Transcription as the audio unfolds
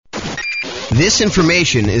This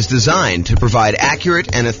information is designed to provide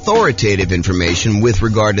accurate and authoritative information with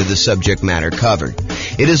regard to the subject matter covered.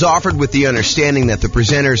 It is offered with the understanding that the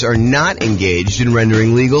presenters are not engaged in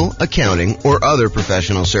rendering legal, accounting, or other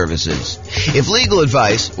professional services. If legal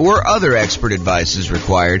advice or other expert advice is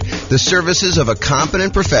required, the services of a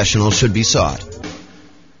competent professional should be sought.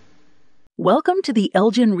 Welcome to the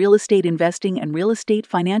Elgin Real Estate Investing and Real Estate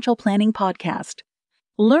Financial Planning Podcast.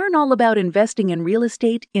 Learn all about investing in real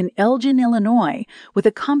estate in Elgin, Illinois, with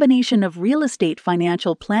a combination of real estate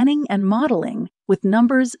financial planning and modeling with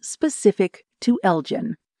numbers specific to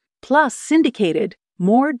Elgin, plus syndicated,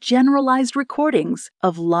 more generalized recordings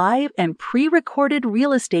of live and pre-recorded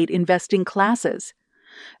real estate investing classes.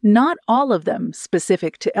 Not all of them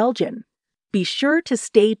specific to Elgin. Be sure to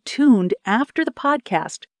stay tuned after the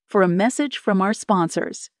podcast for a message from our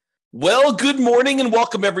sponsors. Well, good morning and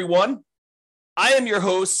welcome, everyone. I am your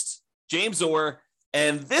host, James Orr,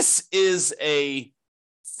 and this is a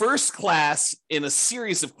first class in a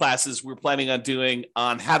series of classes we're planning on doing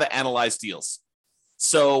on how to analyze deals.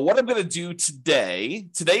 So what I'm going to do today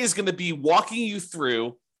is going to be walking you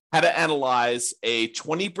through how to analyze a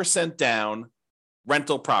 20% down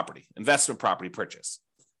rental property, investment property purchase.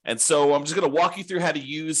 And so I'm just going to walk you through how to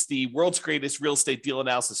use the world's greatest real estate deal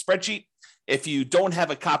analysis spreadsheet. If you don't have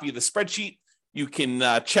a copy of the spreadsheet, you can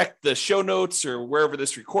check the show notes or wherever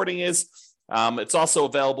this recording is. It's also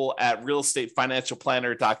available at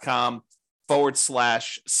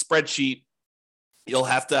realestatefinancialplanner.com/spreadsheet. You'll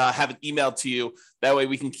have to have it emailed to you. That way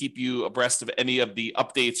we can keep you abreast of any of the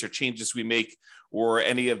updates or changes we make or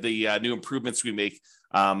any of the new improvements we make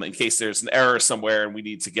in case there's an error somewhere and we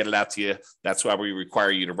need to get it out to you. That's why we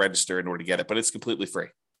require you to register in order to get it, but it's completely free.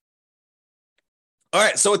 All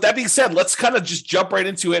right, so with that being said, let's kind of just jump right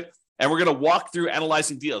into it. And we're going to walk through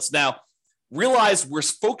analyzing deals. Now, realize we're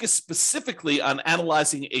focused specifically on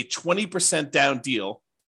analyzing a 20% down deal.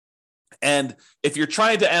 And if you're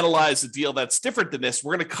trying to analyze a deal that's different than this,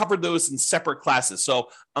 we're going to cover those in separate classes. So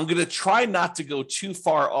I'm going to try not to go too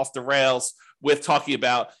far off the rails with talking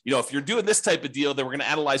about, if you're doing this type of deal, then we're going to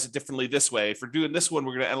analyze it differently this way. If we're doing this one,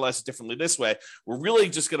 we're going to analyze it differently this way. We're really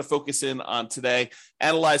just going to focus in on today,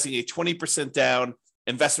 analyzing a 20% down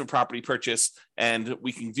investment property purchase, and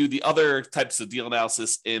we can do the other types of deal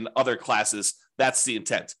analysis in other classes. That's the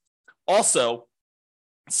intent. Also,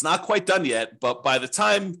 it's not quite done yet, but by the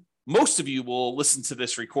time most of you will listen to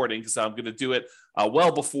this recording, because I'm going to do it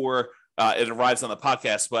well before it arrives on the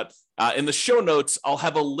podcast, but in the show notes, I'll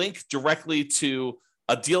have a link directly to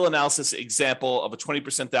a deal analysis example of a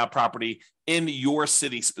 20% down property in your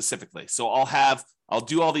city specifically. So I'll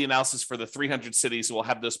do all the analysis for the 300 cities. We'll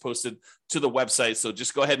have those posted to the website. So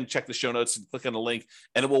just go ahead and check the show notes and click on the link,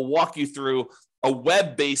 and it will walk you through a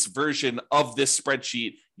web-based version of this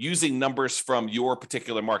spreadsheet using numbers from your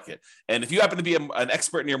particular market. And if you happen to be an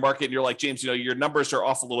expert in your market and you're like, James, your numbers are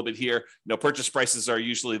off a little bit here, purchase prices are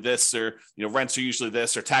usually this, or, rents are usually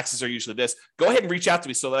this, or taxes are usually this, go ahead and reach out to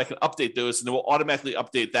me so that I can update those, and it will automatically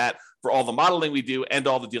update that for all the modeling we do and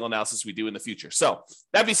all the deal analysis we do in the future. So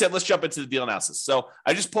that being said, let's jump into the deal analysis. So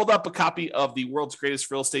I just pulled up a copy of the world's greatest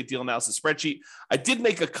real estate deal analysis spreadsheet. I did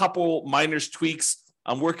make a couple minor tweaks.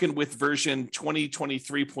 I'm working with version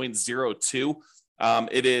 2023.02.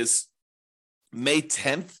 It is May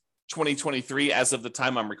 10th, 2023, as of the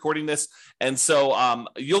time I'm recording this. And so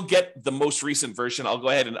you'll get the most recent version. I'll go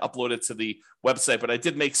ahead and upload it to the website, but I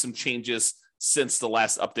did make some changes since the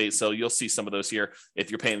last update. So you'll see some of those here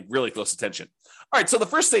if you're paying really close attention. All right, so the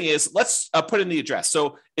first thing is let's put in the address.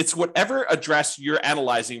 So it's whatever address you're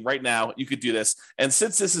analyzing right now, you could do this. And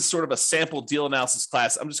since this is sort of a sample deal analysis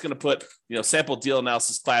class, I'm just going to put, sample deal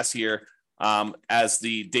analysis class here as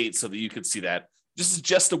the date so that you could see that. This is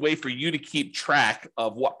just a way for you to keep track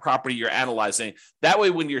of what property you're analyzing. That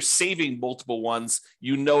way, when you're saving multiple ones,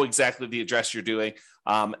 you know exactly the address you're doing.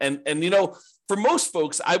 And for most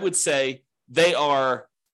folks, I would say they are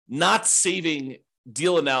not saving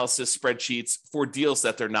deal analysis spreadsheets for deals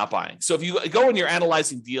that they're not buying. So if you go and you're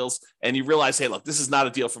analyzing deals and you realize, hey, look, this is not a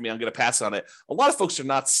deal for me, I'm going to pass on it. A lot of folks are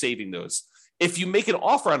not saving those. If you make an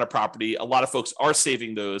offer on a property, a lot of folks are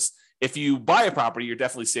saving those. If you buy a property, you're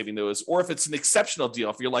definitely saving those. Or if it's an exceptional deal,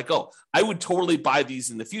 if you're like, oh, I would totally buy these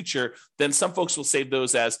in the future, then some folks will save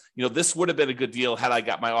those as, this would have been a good deal had I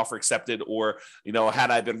got my offer accepted, or, had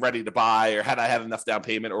I been ready to buy, or had I had enough down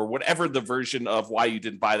payment, or whatever the version of why you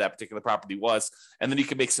didn't buy that particular property was. And then you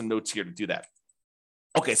can make some notes here to do that.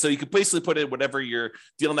 Okay, so you can basically put in whatever your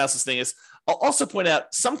deal analysis thing is. I'll also point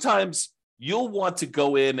out sometimes you'll want to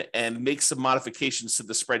go in and make some modifications to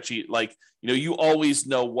the spreadsheet. Like, you always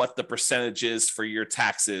know what the percentage is for your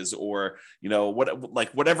taxes, or,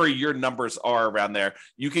 whatever your numbers are around there.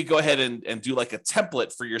 You could go ahead and do like a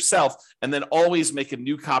template for yourself, and then always make a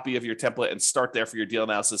new copy of your template and start there for your deal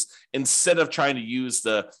analysis, instead of trying to use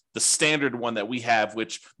the standard one that we have,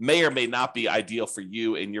 which may or may not be ideal for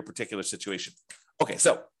you in your particular situation. Okay,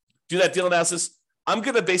 so do that deal analysis. I'm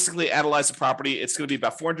going to basically analyze the property. It's going to be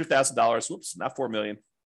about $400,000. Whoops, not $4 million.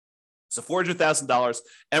 So $400,000,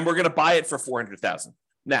 and we're going to buy it for $400,000.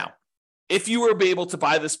 Now, if you were able to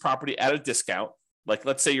buy this property at a discount, like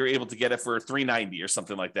let's say you're able to get it for $390 or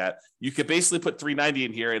something like that, you could basically put $390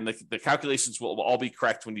 in here, and the calculations will all be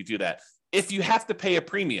correct when you do that. If you have to pay a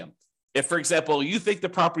premium, if, for example, you think the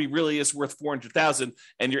property really is worth $400,000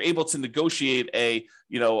 and you're able to negotiate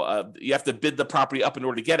you have to bid the property up in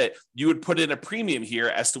order to get it, you would put in a premium here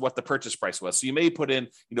as to what the purchase price was. So you may put in,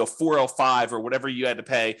 $405 or whatever you had to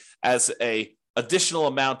pay as a additional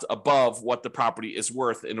amount above what the property is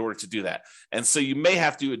worth in order to do that. And so you may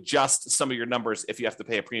have to adjust some of your numbers if you have to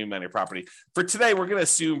pay a premium on your property. For today, we're going to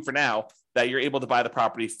assume for now that you're able to buy the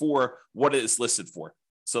property for what it is listed for.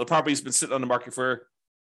 So the property's been sitting on the market for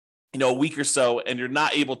a week or so, and you're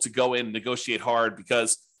not able to go in and negotiate hard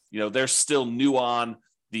because, they're still new on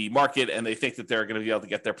the market and they think that they're going to be able to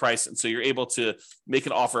get their price. And so you're able to make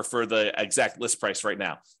an offer for the exact list price right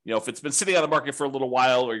now. If it's been sitting on the market for a little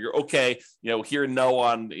while, or you're okay, hear no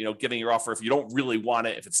on, getting your offer. If you don't really want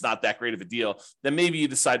it, if it's not that great of a deal, then maybe you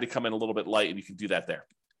decide to come in a little bit light, and you can do that there.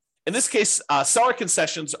 In this case, seller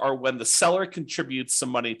concessions are when the seller contributes some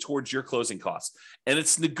money towards your closing costs, and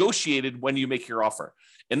it's negotiated when you make your offer.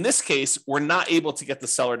 In this case, we're not able to get the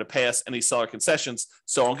seller to pay us any seller concessions,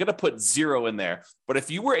 so I'm going to put 0 in there. But if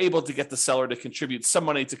you were able to get the seller to contribute some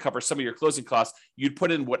money to cover some of your closing costs, you'd put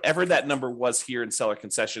in whatever that number was here in seller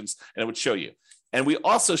concessions, and it would show you. And we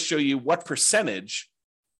also show you what percentage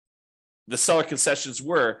the seller concessions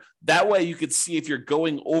were. That way you could see if you're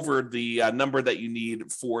going over the number that you need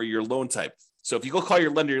for your loan type. So if you go call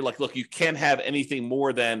your lender, you're like, look, you can't have anything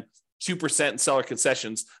more than 2% in seller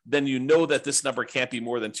concessions, then you know that this number can't be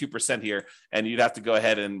more than 2% here. And you'd have to go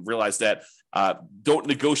ahead and realize that don't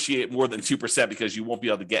negotiate more than 2% because you won't be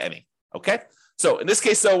able to get any. Okay. So in this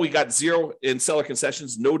case, though, we got 0 in seller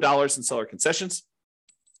concessions, no dollars in seller concessions.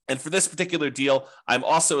 And for this particular deal, I'm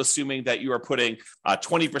also assuming that you are putting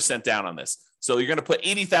 20% down on this. So you're going to put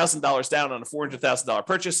 $80,000 down on a $400,000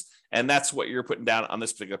 purchase, and that's what you're putting down on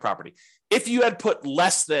this particular property. If you had put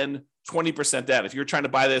less than 20% down, if you're trying to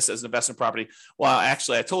buy this as an investment property, well,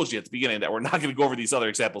 actually, I told you at the beginning that we're not going to go over these other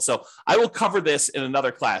examples. So I will cover this in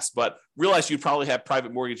another class, but realize you'd probably have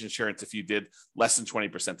private mortgage insurance if you did less than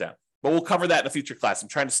 20% down. But we'll cover that in a future class. I'm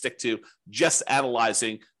trying to stick to just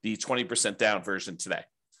analyzing the 20% down version today.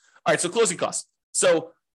 All right, so closing costs.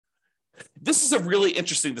 So this is a really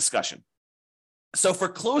interesting discussion. So for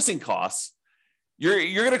closing costs, you're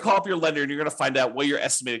going to call up your lender and you're going to find out what your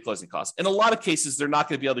estimated closing costs. In a lot of cases, they're not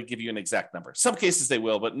going to be able to give you an exact number. Some cases they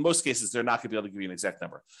will, but in most cases, they're not going to be able to give you an exact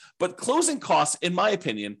number. But closing costs, in my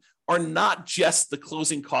opinion, are not just the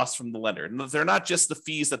closing costs from the lender. They're not just the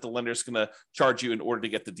fees that the lender is going to charge you in order to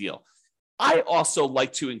get the deal. I also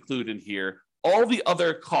like to include in here all the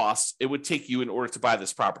other costs it would take you in order to buy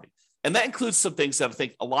this property. And that includes some things that I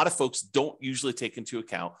think a lot of folks don't usually take into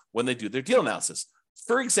account when they do their deal analysis.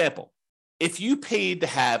 For example, if you paid to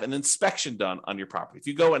have an inspection done on your property, if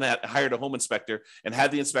you go and hired a home inspector and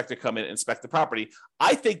had the inspector come in and inspect the property,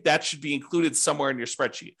 I think that should be included somewhere in your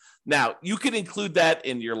spreadsheet. Now, you could include that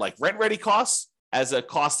in your rent ready costs as a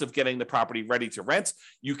cost of getting the property ready to rent.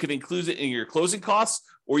 You could include it in your closing costs,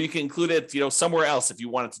 or you can include it, somewhere else if you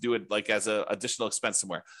wanted to do it as an additional expense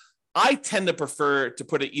somewhere. I tend to prefer to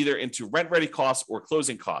put it either into rent ready costs or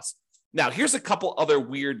closing costs. Now, here's a couple other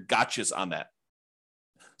weird gotchas on that.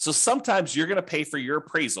 So sometimes you're going to pay for your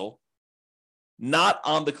appraisal not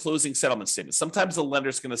on the closing settlement statement. Sometimes the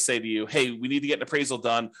lender's going to say to you, hey, we need to get an appraisal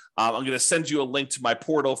done. I'm going to send you a link to my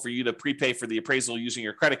portal for you to prepay for the appraisal using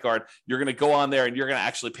your credit card. You're going to go on there and you're going to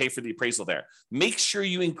actually pay for the appraisal there. Make sure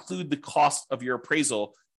you include the cost of your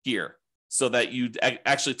appraisal here so that you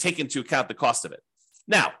actually take into account the cost of it.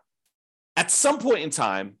 Now, at some point in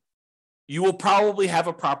time, you will probably have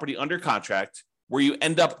a property under contract where you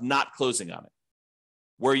end up not closing on it,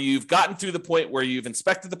 where you've gotten through the point where you've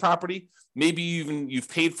inspected the property, maybe you've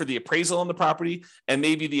paid for the appraisal on the property, and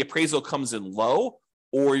maybe the appraisal comes in low,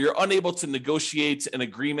 or you're unable to negotiate an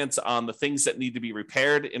agreement on the things that need to be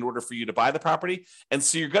repaired in order for you to buy the property. And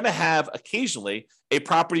so you're going to have occasionally a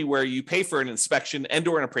property where you pay for an inspection and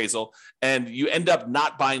or an appraisal, and you end up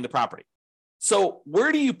not buying the property. So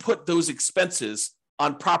where do you put those expenses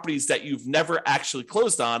on properties that you've never actually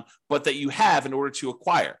closed on, but that you have in order to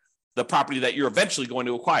acquire the property that you're eventually going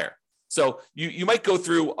to acquire. So you might go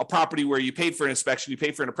through a property where you paid for an inspection, you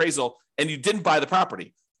paid for an appraisal, and you didn't buy the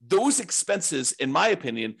property. Those expenses, in my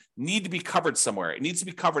opinion, need to be covered somewhere. It needs to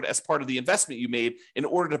be covered as part of the investment you made in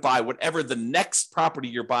order to buy whatever the next property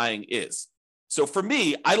you're buying is. So for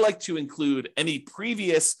me, I like to include any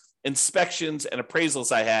previous inspections and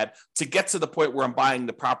appraisals I had to get to the point where I'm buying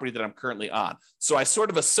the property that I'm currently on. So I sort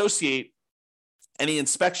of associate any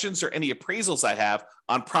inspections or any appraisals I have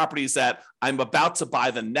on properties that I'm about to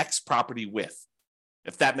buy the next property with,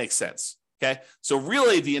 if that makes sense. Okay. So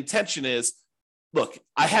really the intention is, look,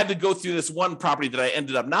 I had to go through this one property that I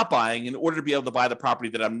ended up not buying in order to be able to buy the property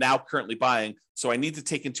that I'm now currently buying. So I need to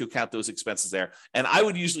take into account those expenses there. And I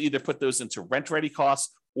would usually either put those into rent-ready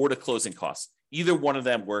costs or to closing costs. Either one of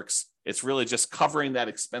them works. It's really just covering that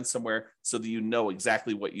expense somewhere so that you know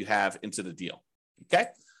exactly what you have into the deal. Okay.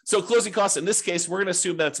 So closing costs, in this case, we're going to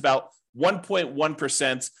assume that it's about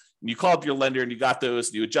 1.1%. You call up your lender and you got those,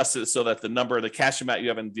 and you adjust it so that the number, the cash amount you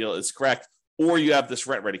have in the deal is correct, or you have this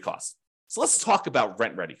rent-ready cost. So let's talk about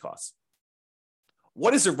rent-ready costs.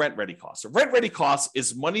 What is a rent-ready cost? A rent-ready cost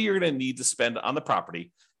is money you're going to need to spend on the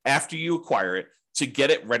property after you acquire it to get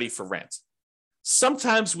it ready for rent.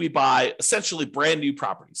 Sometimes we buy essentially brand new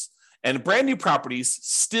properties, and brand new properties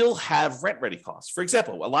still have rent-ready costs. For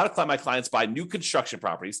example, a lot of my clients buy new construction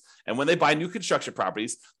properties, and when they buy new construction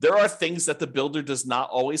properties, there are things that the builder does not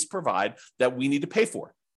always provide that we need to pay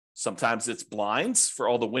for. Sometimes it's blinds for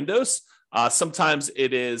all the windows. Sometimes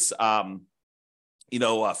it is,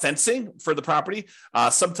 fencing for the property.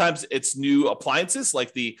 Sometimes it's new appliances,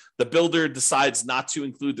 like the builder decides not to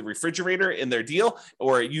include the refrigerator in their deal,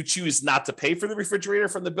 or you choose not to pay for the refrigerator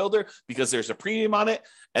from the builder because there's a premium on it.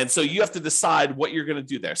 And so you have to decide what you're going to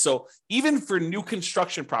do there. So even for new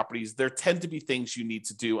construction properties, there tend to be things you need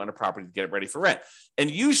to do on a property to get it ready for rent. And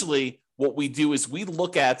usually what we do is we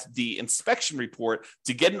look at the inspection report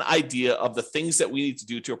to get an idea of the things that we need to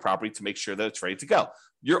do to a property to make sure that it's ready to go.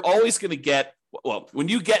 You're always going to get, when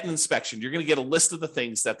you get an inspection, you're going to get a list of the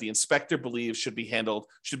things that the inspector believes should be handled,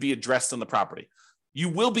 should be addressed on the property. You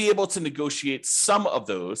will be able to negotiate some of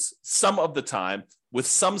those, some of the time, with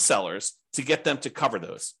some sellers to get them to cover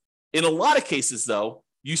those. In a lot of cases, though,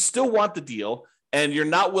 you still want the deal and you're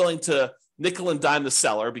not willing to nickel and dime the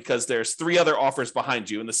seller because there's 3 other offers behind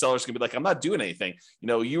you, and the seller's gonna be like, I'm not doing anything.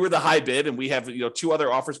 You were the high bid and we have 2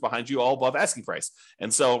 other offers behind you all above asking price.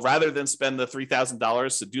 And so rather than spend the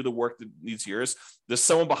 $3,000 to do the work that needs yours, there's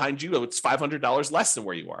someone behind you it's $500 less than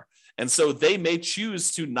where you are. And so they may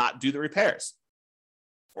choose to not do the repairs.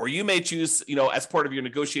 Or you may choose, as part of your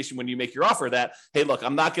negotiation when you make your offer that, hey, look,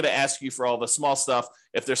 I'm not going to ask you for all the small stuff.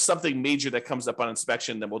 If there's something major that comes up on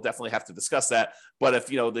inspection, then we'll definitely have to discuss that. But if,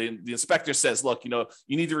 the inspector says, look, you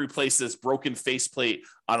need to replace this broken faceplate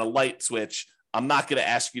on a light switch, I'm not going to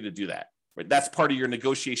ask you to do that. Right? That's part of your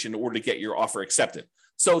negotiation in order to get your offer accepted.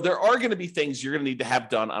 So there are going to be things you're going to need to have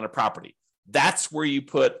done on a property. That's where you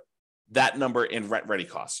put that number in rent-ready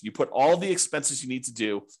costs. You put all the expenses you need to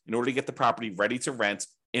do in order to get the property ready to rent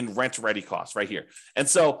in rent-ready costs right here. And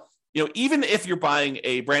so, even if you're buying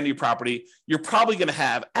a brand new property, you're probably going to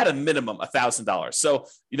have at a minimum $1,000. So,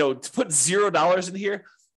 to put $0 in here,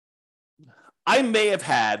 I may have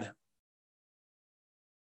had,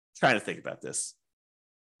 trying to think about this.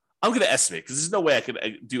 I'm going to estimate because there's no way I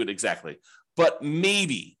could do it exactly, but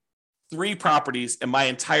maybe 3 properties in my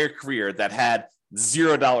entire career that had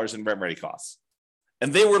 $0 in rent-ready costs.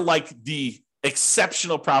 And they were like the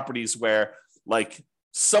exceptional properties where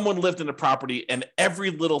someone lived in a property and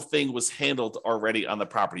every little thing was handled already on the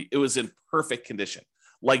property. It was in perfect condition,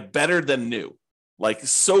 better than new,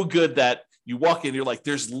 so good that you walk in, you're like,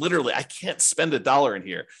 there's literally, I can't spend $1 in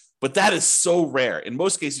here. But that is so rare. In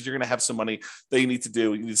most cases, you're going to have some money that you need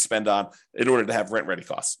to spend on in order to have rent-ready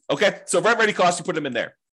costs. Okay, so rent-ready costs, you put them in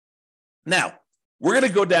there. Now, we're going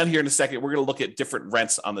to go down here in a second. We're going to look at different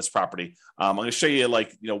rents on this property. I'm going to show you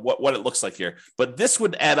what it looks like here. But this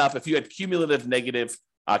would add up if you had cumulative negative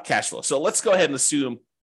cash flow. So let's go ahead and assume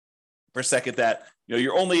for a second that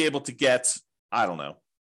you're only able to get, I don't know,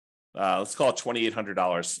 let's call it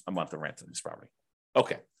 $2,800 a month of rent on this property.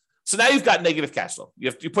 Okay. So now you've got negative cash flow.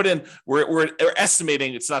 You put in, we're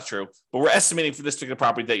estimating, it's not true, but we're estimating for this particular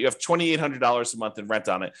property that you have $2,800 a month in rent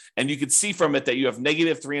on it. And you can see from it that you have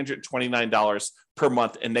negative $329 per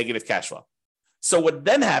month in negative cash flow. So what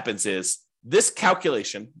then happens is this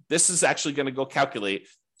calculation, this is actually going to go calculate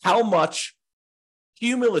how much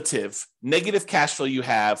cumulative negative cash flow you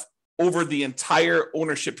have over the entire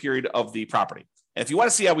ownership period of the property. And if you want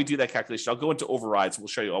to see how we do that calculation, I'll go into overrides. We'll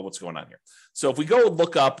show you all what's going on here. So if we go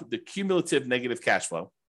look up the cumulative negative cash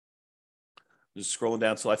flow, just scrolling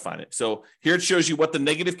down until I find it. So here it shows you what the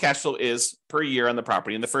negative cash flow is per year on the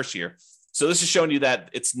property in the first year. So this is showing you that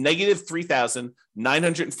it's negative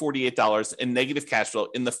 $3,948 in negative cash flow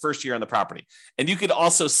in the first year on the property. And you could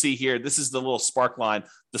also see here, this is the little spark line.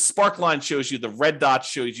 The spark line shows you, the red dot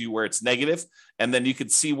shows you where it's negative, and then you can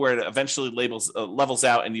see where it eventually levels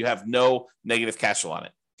out and you have no negative cash flow on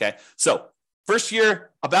it. Okay. So first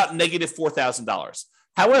year, about negative $4,000.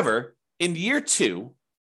 However, in year 2,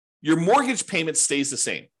 your mortgage payment stays the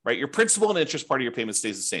same, right? Your principal and interest part of your payment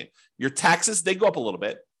stays the same. Your taxes, they go up a little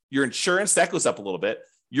bit. Your insurance, that goes up a little bit.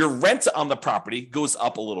 Your rent on the property goes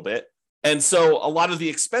up a little bit. And so a lot of the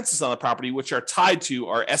expenses on the property, which are tied to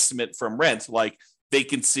our estimate from rent, like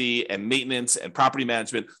vacancy and maintenance and property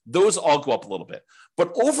management, those all go up a little bit.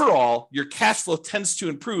 But overall, your cash flow tends to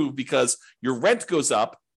improve because your rent goes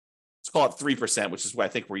up. Let's call it 3%, which is what I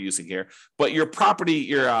think we're using here. But your property,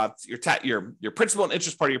 your principal and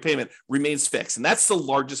interest part of your payment remains fixed. And that's the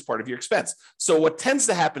largest part of your expense. So what tends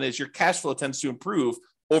to happen is your cash flow tends to improve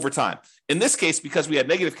over time. In this case, because we had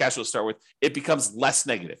negative cash flow to start with, it becomes less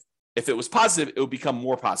negative. If it was positive, it would become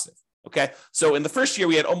more positive. Okay. So in the first year,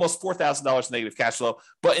 we had almost $4,000 negative cash flow.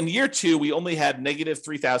 But in year 2, we only had negative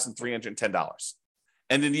 $3,310.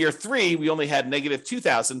 And in year 3, we only had negative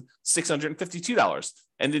 $2,652.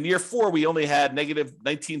 And in year 4, we only had negative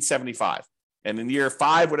 $1,975. And in year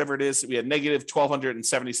 5, whatever it is, we had negative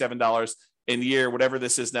 $1,277. In year, whatever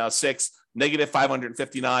this is now, 6, negative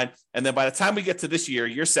 $559. And then by the time we get to this year,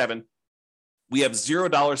 year 7, we have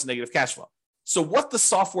 $0 negative cash flow. So what the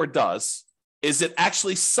software does is it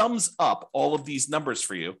actually sums up all of these numbers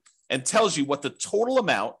for you and tells you what the total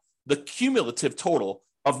amount, the cumulative total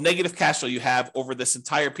of negative cash flow you have over this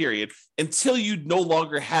entire period until you no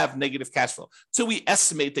longer have negative cash flow. So we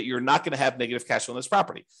estimate that you're not going to have negative cash flow on this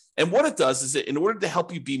property. And what it does is, in order to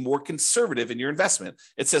help you be more conservative in your investment,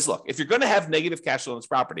 it says, look, if you're going to have negative cash flow on this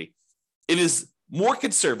property, it is more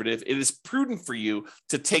conservative. It is prudent for you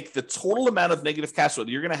to take the total amount of negative cash flow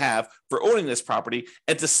that you're going to have for owning this property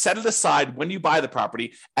and to set it aside when you buy the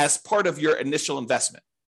property as part of your initial investment.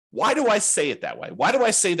 Why do I say it that way? Why do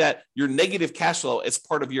I say that your negative cash flow is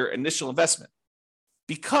part of your initial investment?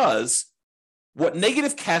 Because what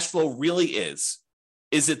negative cash flow really is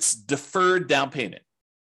it's deferred down payment.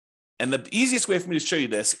 And the easiest way for me to show you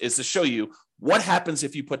this is to show you what happens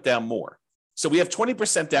if you put down more. So we have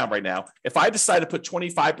 20% down right now. If I decide to put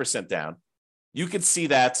 25% down, you can see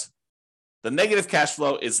that the negative cash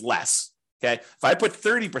flow is less. Okay. If I put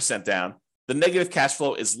 30% down, the negative cash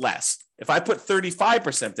flow is less. If I put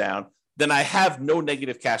 35% down, then I have no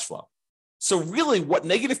negative cash flow. So really what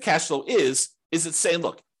negative cash flow is it's saying,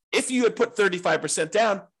 look, if you had put 35%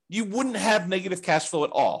 down, you wouldn't have negative cash flow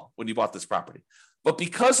at all when you bought this property. But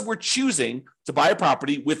because we're choosing to buy a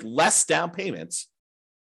property with less down payments,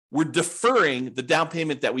 we're deferring the down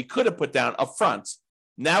payment that we could have put down up front.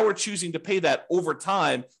 Now we're choosing to pay that over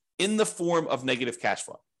time in the form of negative cash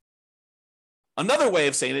flow. Another way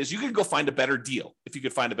of saying it is you could go find a better deal if you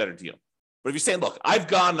could find a better deal. But if you're saying, look, I've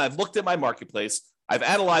gone and I've looked at my marketplace, I've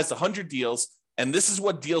analyzed 100 deals, and this is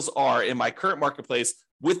what deals are in my current marketplace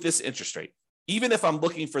with this interest rate, even if I'm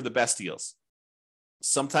looking for the best deals.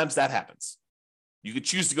 Sometimes that happens. You could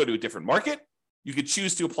choose to go to a different market. You could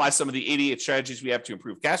choose to apply some of the 88 strategies we have to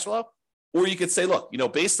improve cash flow. Or you could say, look,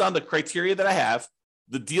 based on the criteria that I have,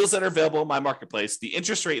 the deals that are available in my marketplace, the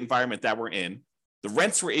interest rate environment that we're in, the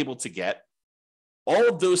rents we're able to get, all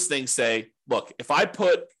of those things say, look, if I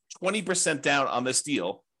put 20% down on this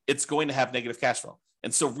deal, it's going to have negative cash flow.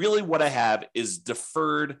 And so really what I have is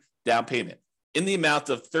deferred down payment in the amount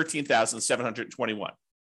of $13,721.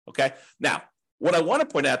 Okay. Now, what I want to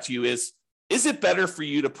point out to you is it better for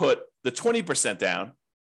you to put the 20% down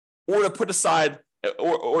or to put aside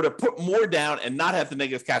or to put more down and not have the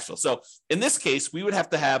negative cash flow? So in this case, we would have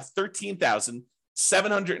to have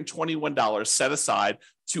 $13,721 set aside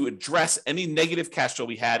to address any negative cash flow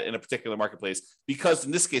we had in a particular marketplace, because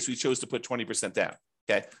in this case, we chose to put 20% down.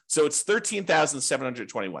 Okay. So it's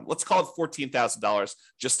 $13,721. Let's call it $14,000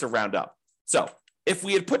 just to round up. So if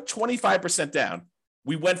we had put 25% down,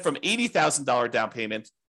 we went from $80,000 down payment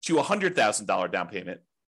to $100,000 down payment,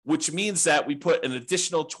 which means that we put an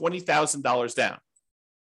additional $20,000 down.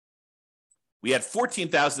 We had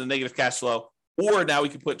 $14,000 in negative cash flow, or now we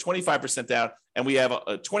can put 25% down and we have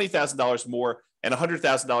 $20,000 more and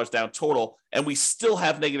 $100,000 down total, and we still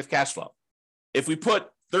have negative cash flow. If we put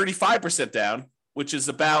 35% down, which is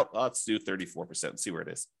about, let's do 34% and see where it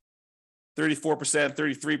is. 34%,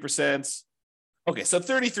 33%. Okay, so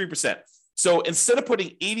 33%. So instead of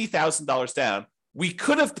putting $80,000 down, we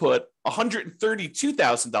could have put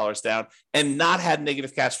 $132,000 down and not had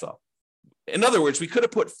negative cash flow. In other words, we could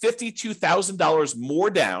have put $52,000 more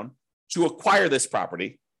down to acquire this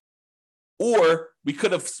property, or we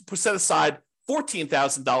could have set aside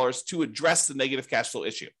 $14,000 to address the negative cash flow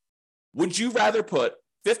issue. Would you rather put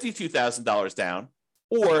 $52,000 down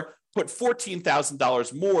or put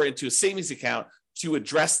 $14,000 more into a savings account to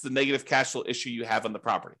address the negative cash flow issue you have on the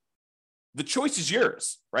property? The choice is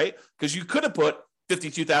yours, right? Because you could have put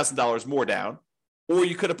 $52,000 more down, or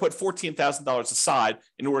you could have put $14,000 aside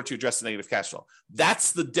in order to address the negative cash flow.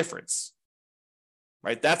 That's the difference,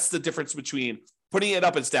 right? That's the difference between putting it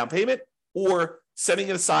up as down payment or setting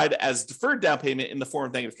it aside as deferred down payment in the form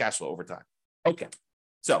of negative cash flow over time. Okay,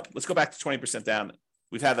 so let's go back to 20% down.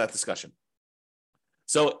 We've had that discussion.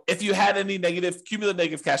 So if you had any cumulative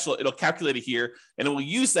negative cash flow, it'll calculate it here, and it will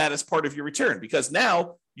use that as part of your return, because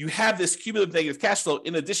now you have this cumulative negative cash flow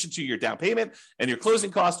in addition to your down payment and your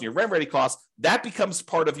closing costs and your rent ready costs. That becomes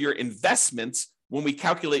part of your investments when we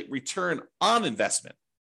calculate return on investment,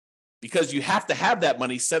 because you have to have that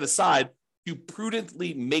money set aside to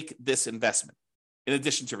prudently make this investment in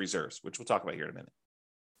addition to reserves, which we'll talk about here in a minute.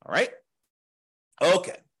 All right.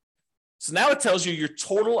 Okay. So now it tells you your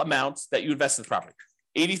total amount that you invest in the property.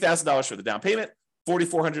 $80,000 for the down payment,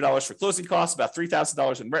 $4,400 for closing costs, about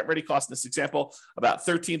 $3,000 in rent ready costs in this example, about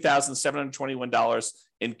 $13,721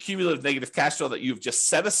 in cumulative negative cash flow that you've just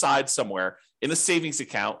set aside somewhere in a savings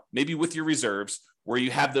account, maybe with your reserves, where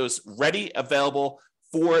you have those ready, available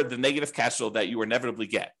for the negative cash flow that you inevitably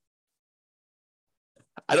get.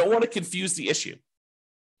 I don't want to confuse the issue.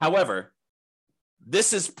 However,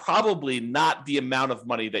 this is probably not the amount of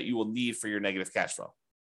money that you will need for your negative cash flow,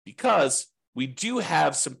 because we do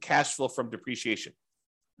have some cash flow from depreciation.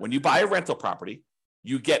 When you buy a rental property,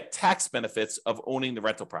 you get tax benefits of owning the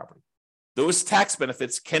rental property. Those tax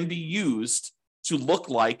benefits can be used to look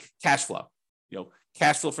like cash flow,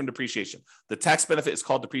 cash flow from depreciation. The tax benefit is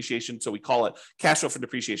called depreciation, so we call it cash flow from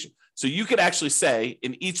depreciation. So you could actually say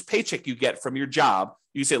in each paycheck you get from your job,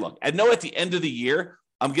 you say, look, I know at the end of the year,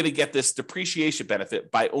 I'm going to get this depreciation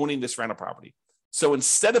benefit by owning this rental property. So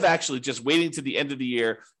instead of actually just waiting to the end of the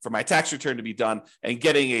year for my tax return to be done and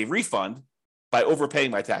getting a refund by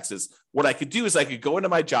overpaying my taxes, what I could do is I could go into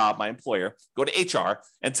my job, my employer, go to HR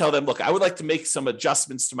and tell them, look, I would like to make some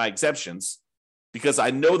adjustments to my exemptions because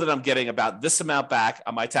I know that I'm getting about this amount back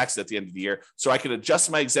on my taxes at the end of the year. So I can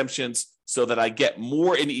adjust my exemptions so that I get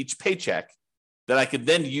more in each paycheck that I could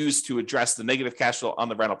then use to address the negative cash flow on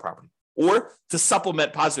the rental property, or to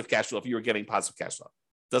supplement positive cash flow if you were getting positive cash flow.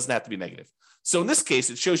 It doesn't have to be negative. So in this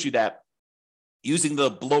case, it shows you that using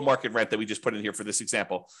the below market rent that we just put in here for this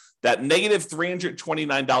example, that negative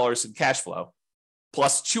 $329 in cash flow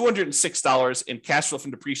plus $206 in cash flow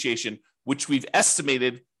from depreciation, which we've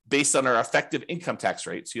estimated based on our effective income tax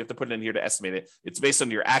rate. So you have to put it in here to estimate it. It's based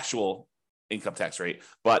on your actual income tax rate.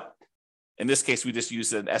 But in this case, we just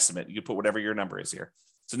use an estimate. You can put whatever your number is here.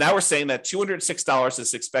 So now we're saying that $206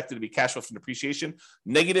 is expected to be cash flow from depreciation,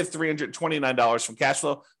 negative $329 from cash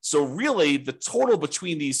flow. So really the total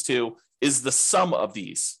between these two is the sum of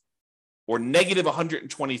these, or negative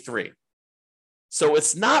 123. So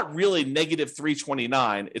it's not really negative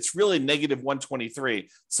 329, it's really negative 123.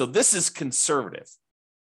 So this is conservative.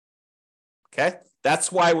 Okay, that's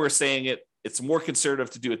why we're saying it's more conservative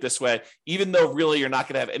to do it this way, even though really you're not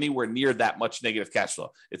going to have anywhere near that much negative cash flow.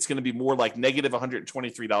 It's going to be more like negative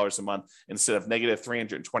 $123 a month instead of negative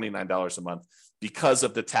 $329 a month because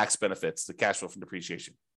of the tax benefits, the cash flow from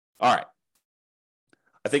depreciation. All right.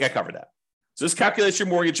 I think I covered that. So this calculates your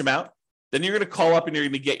mortgage amount. Then you're going to call up and you're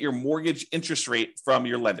going to get your mortgage interest rate from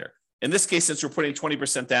your lender. In this case, since we're putting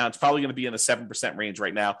 20% down, it's probably going to be in the 7% range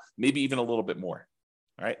right now, maybe even a little bit more.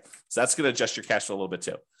 All right. So that's going to adjust your cash flow a little bit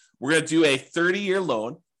too. We're going to do a 30-year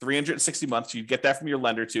loan, 360 months. You'd get that from your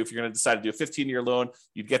lender too. If you're going to decide to do a 15-year loan,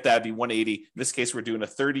 you'd get that, it'd be 180. In this case, we're doing a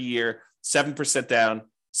 30-year, 7% down,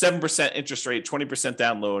 7% interest rate, 20%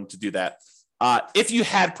 down loan to do that. If you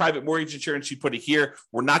had private mortgage insurance, you put it here.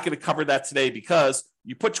 We're not going to cover that today because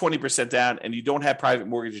you put 20% down and you don't have private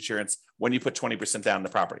mortgage insurance when you put 20% down in the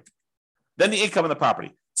property. Then the income of the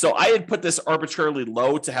property. So I had put this arbitrarily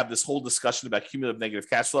low to have this whole discussion about cumulative negative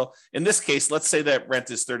cash flow. In this case, let's say that rent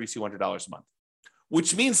is $3,200 a month,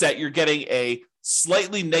 which means that you're getting a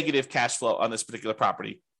slightly negative cash flow on this particular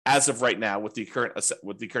property as of right now with the current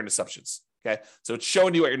assumptions. Okay, so it's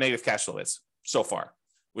showing you what your negative cash flow is so far,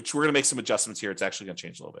 which we're going to make some adjustments here. It's actually going to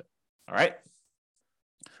change a little bit. All right.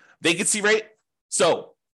 Vacancy rate.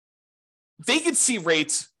 So vacancy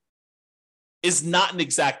rate is not an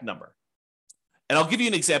exact number. And I'll give you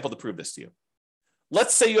an example to prove this to you.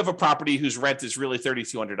 let's say you have a property whose rent is really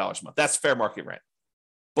 $3,200 a month. That's fair market rent.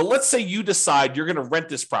 But let's say you decide you're going to rent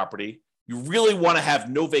this property. You really want to have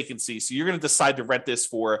no vacancy. So you're going to decide to rent this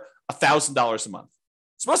for $1,000 a month.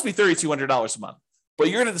 It's supposed to be $3,200 a month, but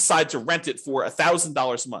you're going to decide to rent it for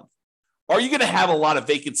 $1,000 a month. Are you going to have a lot of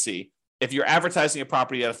vacancy if you're advertising a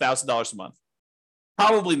property at $1,000 a month?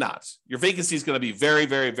 Probably not. Your vacancy is going to be very,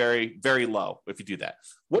 very, very, very low if you do that.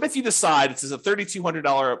 What if you decide it's a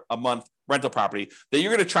 $3,200 a month rental property that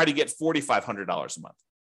you're going to try to get $4,500 a month?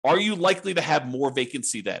 Are you likely to have more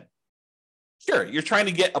vacancy then? Sure, you're trying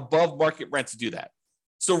to get above market rent to do that.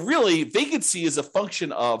 So really, vacancy is a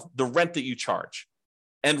function of the rent that you charge.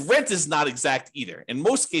 And rent is not exact either. In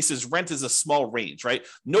most cases, rent is a small range, right?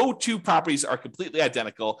 No two properties are completely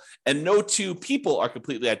identical, and no two people are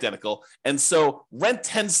completely identical. And so rent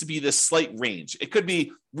tends to be this slight range. It could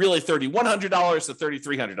be really $3,100 to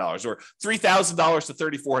 $3,300 or $3,000 to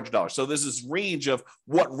 $3,400. So there's this range of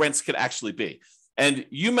what rents could actually be. And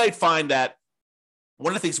you might find that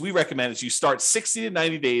one of the things we recommend is you start 60 to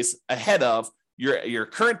 90 days ahead of your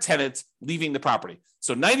current tenant leaving the property.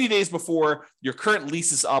 So 90 days before your current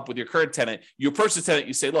lease is up with your current tenant, you approach the tenant,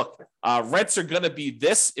 you say, look, rents are going to be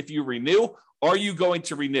this if you renew. Are you going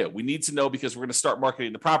to renew? We need to know because we're going to start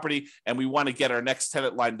marketing the property and we want to get our next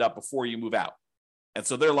tenant lined up before you move out. And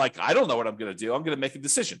so they're like, I don't know what I'm going to do. I'm going to make a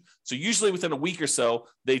decision. So usually within a week or so,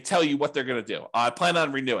 they tell you what they're going to do. I plan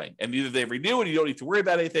on renewing. And either they renew and you don't need to worry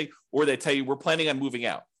about anything, or they tell you we're planning on moving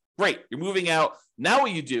out. Great, you're moving out. Now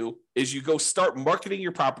what you do is you go start marketing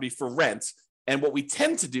your property for rent. And what we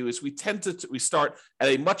tend to do is we start at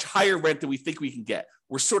a much higher rent than we think we can get.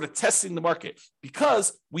 We're sort of testing the market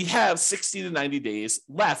because we have 60 to 90 days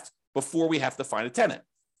left before we have to find a tenant.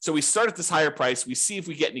 So we start at this higher price. We see if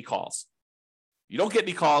we get any calls. You don't get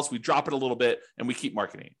any calls, we drop it a little bit and we keep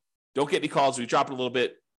marketing. Don't get any calls, we drop it a little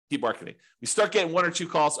bit, keep marketing. We start getting one or two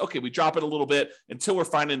calls. Okay, we drop it a little bit until we're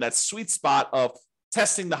finding that sweet spot of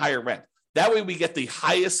testing the higher rent. That way we get the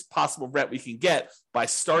highest possible rent we can get by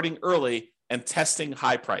starting early and testing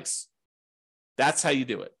high price. That's how you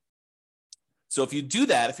do it. So if you do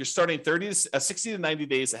that, if you're starting 60 to 90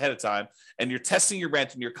 days ahead of time and you're testing your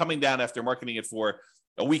rent and you're coming down after marketing it for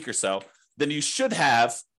a week or so, then you should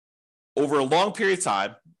have, over a long period of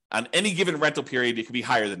time, on any given rental period, it could be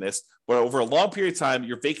higher than this, but over a long period of time,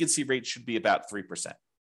 your vacancy rate should be about 3%.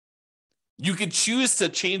 You could choose to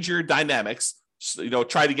change your dynamics,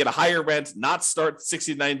 try to get a higher rent, not start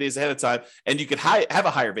 60 to 90 days ahead of time, and you could have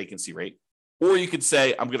a higher vacancy rate. Or you could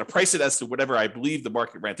say, I'm going to price it as to whatever I believe the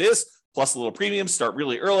market rent is, plus a little premium, start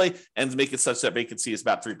really early, and make it such that vacancy is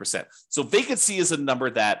about 3%. So vacancy is a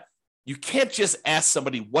number that you can't just ask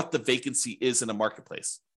somebody what the vacancy is in a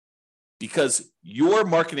marketplace, because your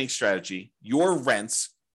marketing strategy, your rents,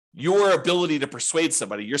 your ability to persuade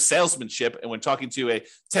somebody, your salesmanship, and when talking to a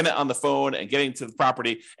tenant on the phone and getting to the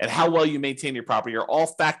property, and how well you maintain your property are all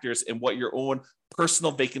factors in what your own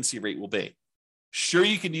personal vacancy rate will be. Sure,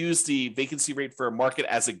 you can use the vacancy rate for a market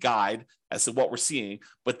as a guide as to what we're seeing,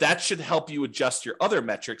 but that should help you adjust your other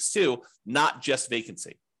metrics too, not just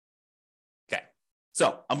vacancy. Okay,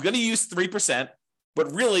 so I'm going to use 3%,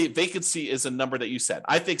 but really vacancy is a number that you said.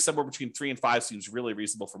 I think somewhere between 3 and 5 seems really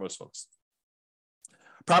reasonable for most folks.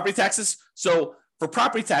 Property taxes. So for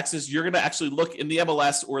property taxes, you're going to actually look in the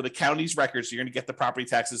MLS or the county's records. You're going to get the property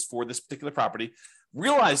taxes for this particular property.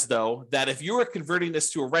 Realize, though, that if you are converting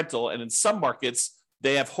this to a rental, and in some markets,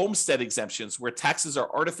 they have homestead exemptions where taxes are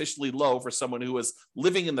artificially low for someone who is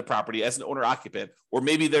living in the property as an owner-occupant, or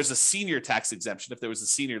maybe there's a senior tax exemption if there was a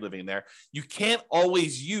senior living there. You can't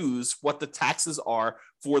always use what the taxes are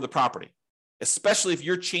for the property, especially if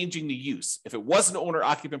you're changing the use. If it was an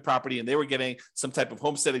owner-occupant property and they were getting some type of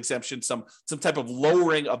homestead exemption, some type of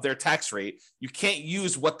lowering of their tax rate, you can't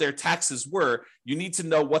use what their taxes were. You need to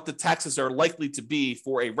know what the taxes are likely to be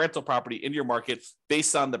for a rental property in your market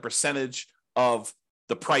based on the percentage of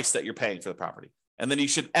the price that you're paying for the property. And then you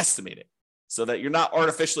should estimate it so that you're not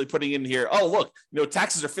artificially putting in here, oh, look,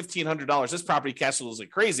 taxes are $1,500. This property cash flow is like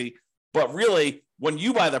crazy. But really, when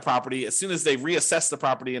you buy the property, as soon as they reassess the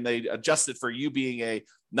property and they adjust it for you being a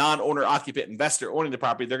non-owner occupant investor owning the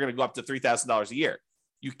property, they're going to go up to $3,000 a year.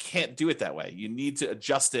 You can't do it that way. You need to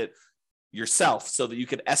adjust it yourself so that you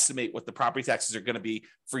can estimate what the property taxes are going to be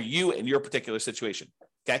for you in your particular situation.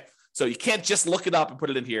 Okay. So you can't just look it up and put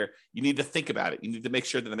it in here. You need to think about it. You need to make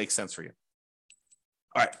sure that it makes sense for you.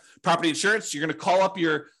 All right. Property insurance. You're going to call up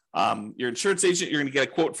your insurance agent. You're going to get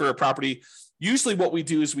a quote for a property. Usually what we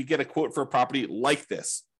do is we get a quote for a property like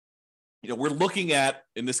this. We're looking at,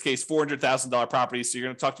 in this case, $400,000 properties. So you're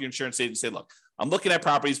going to talk to your insurance agent and say, look, I'm looking at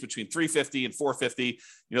properties between $350,000 and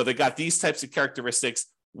 $450,000. They got these types of characteristics.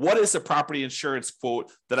 what is a property insurance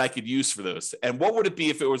quote that I could use for those? And what would it be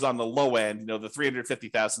if it was on the low end, the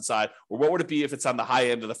 350,000 side, or what would it be if it's on the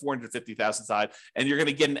high end of the 450,000 side? And you're going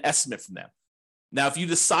to get an estimate from them. Now, if you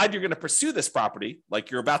decide you're going to pursue this property,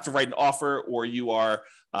 like you're about to write an offer, or you are,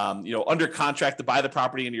 under contract to buy the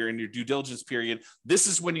property and you're in your due diligence period, this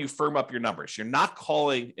is when you firm up your numbers. You're not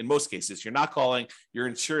calling, in most cases, you're not calling your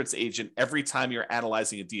insurance agent every time you're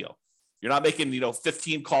analyzing a deal. You're not making,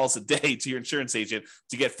 15 calls a day to your insurance agent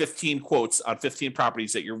to get 15 quotes on 15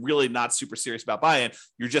 properties that you're really not super serious about buying.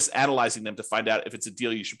 You're just analyzing them to find out if it's a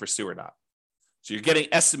deal you should pursue or not. So you're getting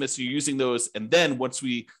estimates, you're using those. And then once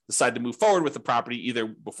we decide to move forward with the property, either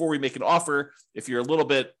before we make an offer, if you're a little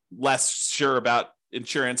bit less sure about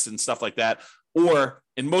insurance and stuff like that, or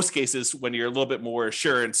in most cases, when you're a little bit more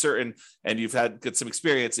sure and certain and you've got some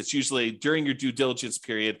experience, it's usually during your due diligence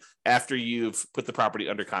period after you've put the property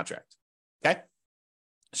under contract. Okay,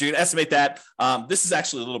 so you're going to estimate that. This is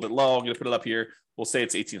actually a little bit low. I'm going to put it up here. We'll say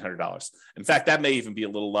it's $1,800. In fact, that may even be a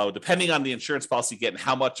little low, depending on the insurance policy you get and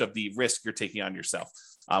how much of the risk you're taking on yourself.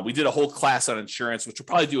 We did a whole class on insurance, which we'll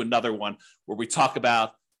probably do another one where we talk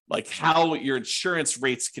about like how your insurance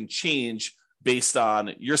rates can change based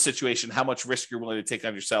on your situation, how much risk you're willing to take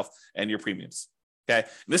on yourself and your premiums. Okay,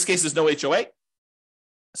 in this case, there's no HOA.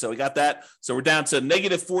 So we got that. So we're down to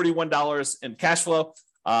negative $41 in cash flow.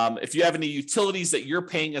 If you have any utilities that you're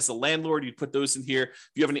paying as a landlord, you'd put those in here.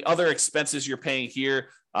 If you have any other expenses you're paying here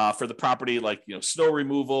for the property, like snow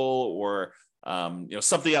removal or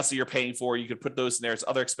something else that you're paying for, you could put those in there as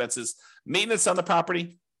other expenses. Maintenance on the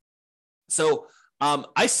property. So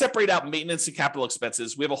I separate out maintenance and capital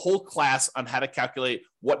expenses. We have a whole class on how to calculate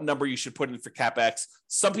what number you should put in for CapEx.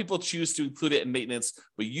 Some people choose to include it in maintenance,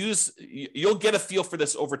 but you'll get a feel for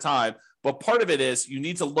this over time. But part of it is you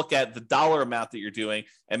need to look at the dollar amount that you're doing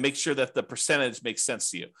and make sure that the percentage makes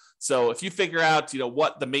sense to you. So if you figure out,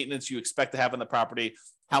 what the maintenance you expect to have on the property,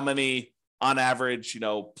 how many on average,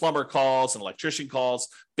 plumber calls and electrician calls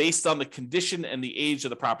based on the condition and the age of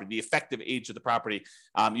the property, the effective age of the property.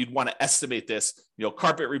 You'd want to estimate this,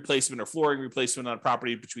 carpet replacement or flooring replacement on a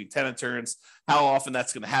property between tenant turns, how often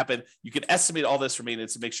that's going to happen. You can estimate all this for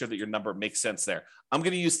maintenance and make sure that your number makes sense there. I'm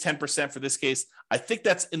going to use 10% for this case. I think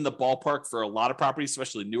that's in the ballpark for a lot of properties,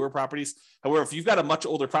 especially newer properties. However, if you've got a much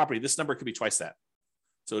older property, this number could be twice that.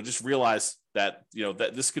 So just realize that,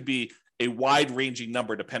 that this could be a wide-ranging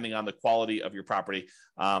number depending on the quality of your property,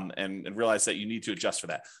 and realize that you need to adjust for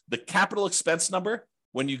that. The capital expense number,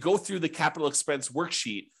 when you go through the capital expense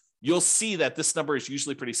worksheet, you'll see that this number is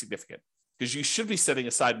usually pretty significant because you should be setting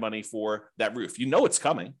aside money for that roof. It's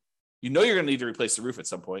coming. You're going to need to replace the roof at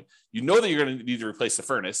some point. That you're going to need to replace the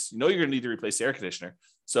furnace. You're going to need to replace the air conditioner.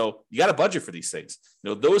 So you got to budget for these things.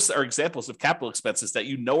 Those are examples of capital expenses that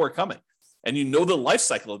are coming. And the life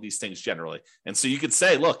cycle of these things generally. And so you could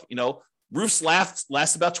say, look, roofs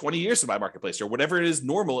last about 20 years in my marketplace or whatever it is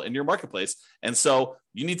normal in your marketplace. And so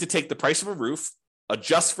you need to take the price of a roof,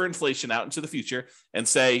 adjust for inflation out into the future and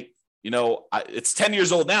say, it's 10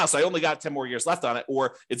 years old now, so I only got 10 more years left on it.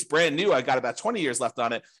 Or it's brand new, I got about 20 years left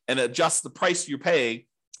on it, and adjust the price you're paying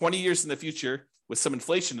 20 years in the future with some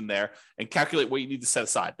inflation in there and calculate what you need to set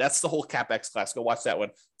aside. That's the whole CapEx class. Go watch that one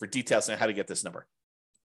for details on how to get this number.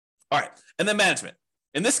 All right. And then management.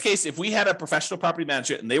 In this case, if we had a professional property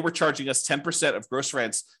manager and they were charging us 10% of gross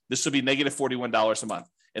rents, this would be negative $41 a month.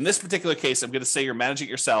 In this particular case, I'm going to say you're managing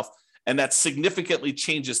it yourself, and that significantly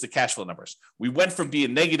changes the cash flow numbers. We went from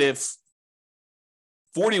being negative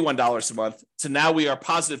 $41 a month to now we are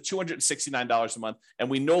positive $269 a month, and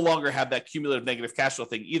we no longer have that cumulative negative cash flow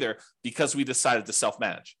thing either because we decided to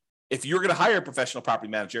self-manage. If you're going to hire a professional property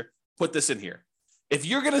manager, put this in here. If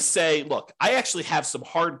you're going to say, look, I actually have some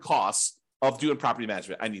hard costs of doing property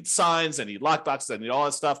management. I need signs, I need lockboxes, I need all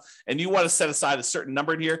that stuff. And you want to set aside a certain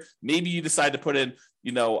number in here. Maybe you decide to put in,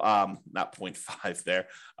 not 0.5 there,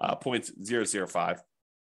 0.005.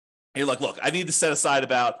 Hey, look, I need to set aside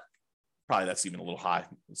about, probably that's even a little high.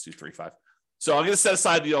 Let's do 3.5. So I'm going to set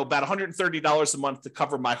aside, about $130 a month to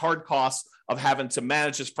cover my hard costs of having to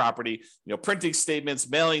manage this property, printing statements,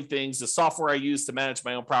 mailing things, the software I use to manage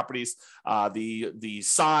my own properties, the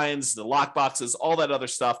signs, the lock boxes, all that other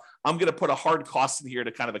stuff. I'm going to put a hard cost in here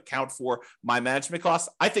to kind of account for my management costs.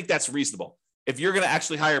 I think that's reasonable. If you're going to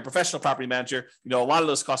actually hire a professional property manager, a lot of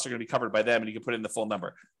those costs are going to be covered by them and you can put in the full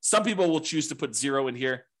number. Some people will choose to put zero in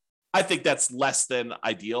here. I think that's less than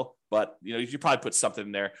ideal, but you should probably put something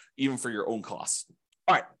in there even for your own costs.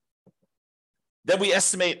 All right. Then we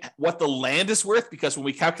estimate what the land is worth because when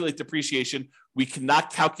we calculate depreciation, we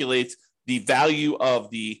cannot calculate the value of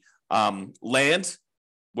the land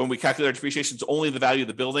when we calculate our depreciation, it's only the value of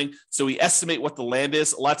the building. So we estimate what the land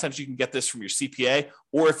is. A lot of times you can get this from your CPA,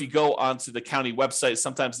 or if you go onto the county website,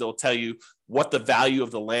 sometimes they'll tell you what the value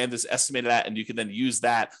of the land is estimated at, and you can then use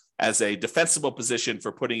that as a defensible position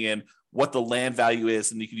for putting in what the land value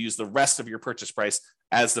is, and you can use the rest of your purchase price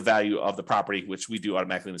as the value of the property, which we do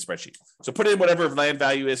automatically in the spreadsheet. So put in whatever land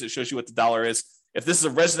value is. It shows you what the dollar is. If this is a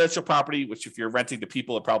residential property, which if you're renting to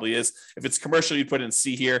people, it probably is. If it's commercial, you put in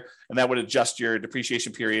C here, and that would adjust your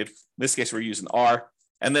depreciation period. In this case, we're using R.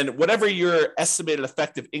 And then whatever your estimated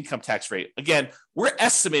effective income tax rate. Again, we're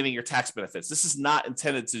estimating your tax benefits. This is not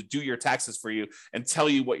intended to do your taxes for you and tell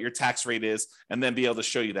you what your tax rate is and then be able to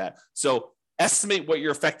show you that. So estimate what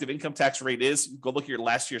your effective income tax rate is. Go look at your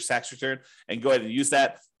last year's tax return and go ahead and use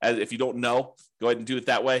that. As if you don't know, go ahead and do it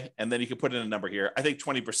that way. And then you can put in a number here. I think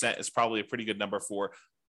 20% is probably a pretty good number for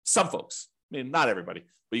some folks. I mean, not everybody,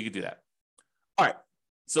 but you could do that. All right.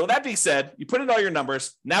 So that being said, you put in all your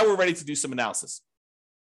numbers. Now we're ready to do some analysis.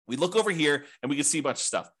 We look over here and we can see a bunch of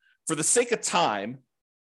stuff. For the sake of time,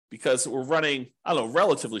 because we're running, I don't know,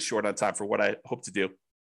 relatively short on time for what I hope to do,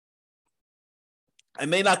 I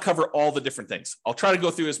may not cover all the different things. I'll try to go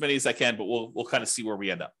through as many as I can, but we'll kind of see where we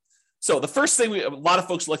end up. So the first thing a lot of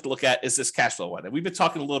folks like to look at is this cash flow one. And we've been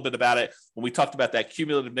talking a little bit about it when we talked about that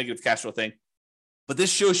cumulative negative cash flow thing. But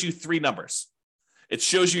this shows you three numbers. It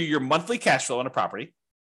shows you your monthly cash flow on a property,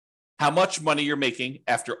 how much money you're making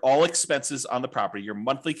after all expenses on the property, your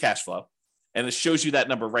monthly cash flow. And it shows you that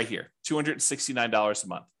number right here, $269 a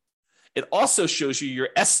month. It also shows you your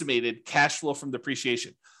estimated cash flow from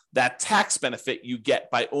depreciation, that tax benefit you get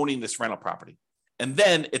by owning this rental property. And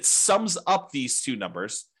then it sums up these two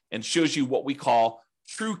numbers and shows you what we call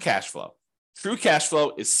true cash flow. True cash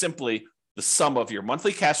flow is simply the sum of your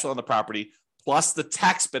monthly cash flow on the property plus the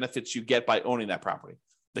tax benefits you get by owning that property,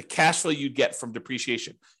 the cash flow you get from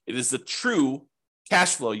depreciation. It is the true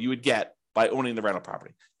cash flow you would get by owning the rental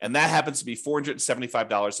property. And that happens to be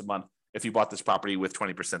 $475 a month if you bought this property with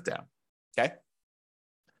 20% down, okay?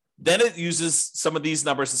 Then it uses some of these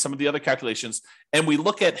numbers and some of the other calculations, and we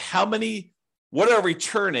look at what our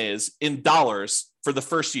return is in dollars for the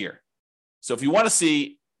first year. So if you want to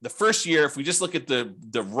see the first year, if we just look at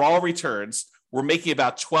the raw returns, we're making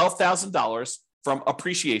about $12,000 from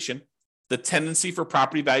appreciation. The tendency for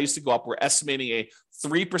property values to go up, we're estimating a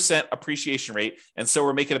 3% appreciation rate. And so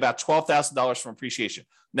we're making about $12,000 from appreciation.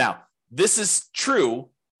 Now, this is true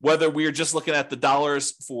whether we are just looking at the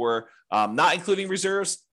dollars for not including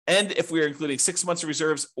reserves, and if we're including 6 months of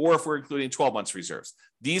reserves, or if we're including 12 months reserves.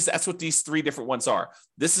 That's what these three different ones are.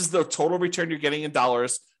 This is the total return you're getting in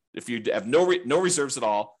dollars if you have no reserves at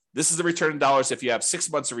all. This is the return in dollars if you have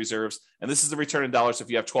 6 months of reserves, and this is the return in dollars if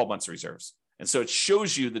you have 12 months of reserves. And so it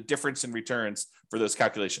shows you the difference in returns for those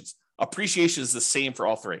calculations. Appreciation is the same for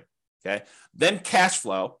all three, okay? Then cash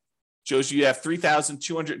flow shows you have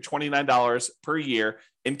 $3,229 per year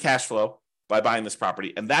in cash flow by buying this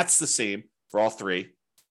property, and that's the same for all three.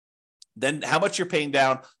 Then how much you're paying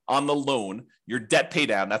down on the loan, your debt pay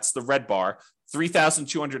down, that's the red bar.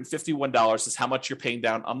 $3,251 is how much you're paying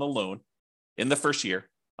down on the loan in the first year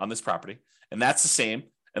on this property. And that's the same.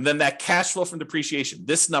 And then that cash flow from depreciation,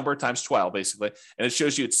 this number times 12, basically. And it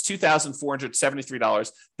shows you it's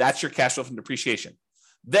 $2,473. That's your cash flow from depreciation.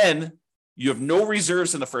 Then you have no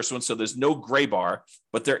reserves in the first one, so there's no gray bar,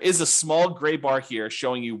 but there is a small gray bar here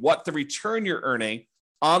showing you what the return you're earning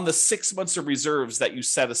on the 6 months of reserves that you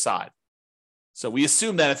set aside. So we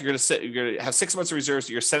assume that if you're going to have 6 months of reserves,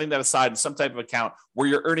 you're setting that aside in some type of account where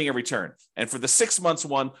you're earning a return. And for the 6 months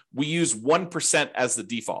one, we use 1% as the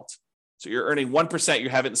default. So you're earning 1%, you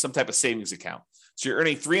have it in some type of savings account. So you're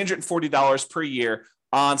earning $340 per year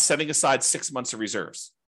on setting aside 6 months of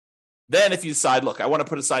reserves. Then if you decide, look, I want to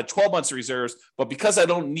put aside 12 months of reserves, but because I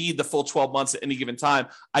don't need the full 12 months at any given time,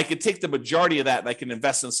 I can take the majority of that and I can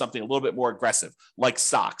invest in something a little bit more aggressive, like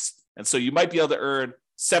stocks. And so you might be able to earn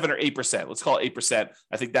 7 or 8%. Let's call it 8%.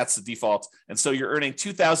 I think that's the default. And so you're earning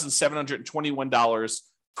 $2,721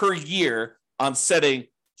 per year on setting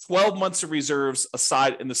 12 months of reserves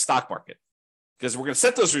aside in the stock market. Because we're going to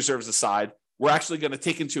set those reserves aside, we're actually going to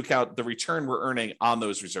take into account the return we're earning on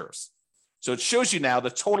those reserves. So it shows you now the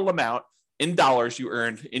total amount in dollars you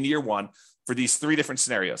earned in year one for these three different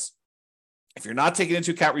scenarios. If you're not taking into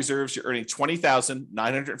account reserves, you're earning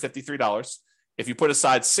 $20,953. If you put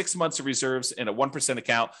aside 6 months of reserves in a 1%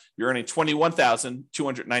 account, you're earning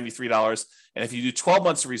 $21,293. And if you do 12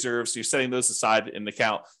 months of reserves, so you're setting those aside in the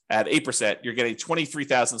account at 8%, you're getting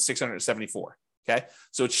 $23,674. Okay.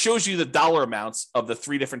 So it shows you the dollar amounts of the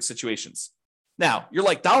three different situations. Now, you're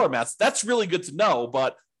like, dollar amounts, that's really good to know,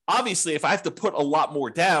 but Obviously, if I have to put a lot more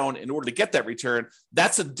down in order to get that return,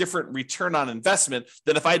 that's a different return on investment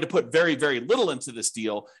than if I had to put very, very little into this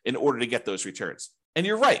deal in order to get those returns. And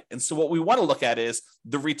you're right. And so what we want to look at is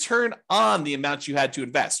the return on the amount you had to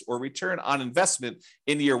invest, or return on investment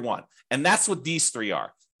in year one. And that's what these three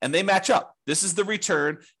are. And they match up. This is the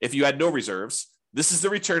return if you had no reserves. This is the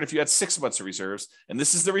return if you had 6 months of reserves. And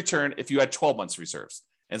this is the return if you had 12 months of reserves.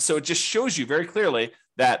 And so it just shows you very clearly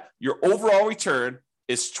that your overall return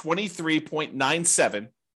is 23.97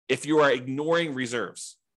 if you are ignoring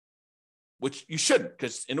reserves, which you shouldn't,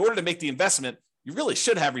 because in order to make the investment, you really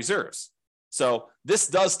should have reserves. So this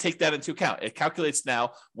does take that into account. It calculates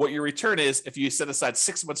now what your return is if you set aside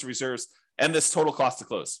 6 months of reserves and this total cost to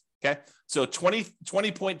close. Okay. So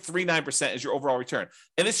 20.39% is your overall return.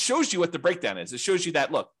 And it shows you what the breakdown is. It shows you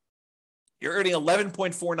that, look, you're earning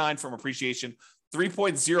 11.49 from appreciation.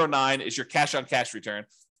 3.09 is your cash on cash return.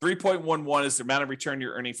 3.11 is the amount of return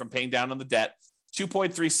you're earning from paying down on the debt.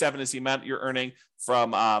 2.37 is the amount you're earning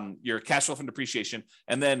from your cash flow from depreciation.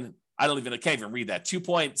 And then I can't even read that. 2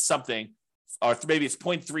 point something, or maybe it's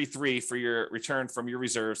 0.33 for your return from your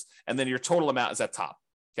reserves. And then your total amount is at top.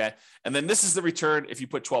 Okay. And then this is the return if you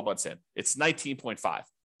put 12 months in. It's 19.5.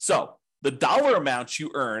 So the dollar amount you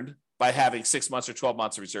earned by having 6 months or 12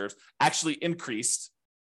 months of reserves actually increased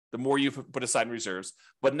the more you put aside in reserves.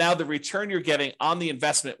 But now the return you're getting on the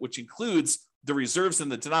investment, which includes the reserves in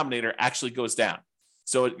the denominator, actually goes down.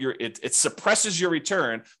 So it suppresses your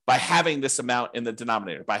return by having this amount in the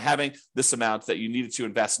denominator, by having this amount that you needed to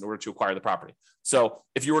invest in order to acquire the property. So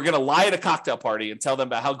if you were going to lie at a cocktail party and tell them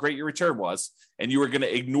about how great your return was, and you were going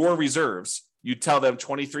to ignore reserves, you'd tell them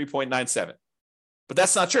 23.97. But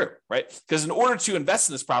that's not true, right? Because in order to invest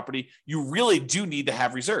in this property, you really do need to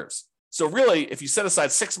have reserves. So really, if you set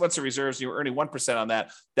aside 6 months of reserves and you were earning 1% on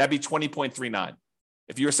that, that'd be 20.39.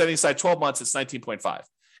 If you were setting aside 12 months, it's 19.5.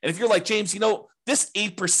 And if you're like, James, this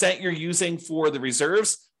 8% you're using for the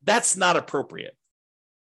reserves, that's not appropriate.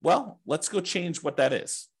 Well, let's go change what that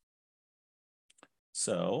is.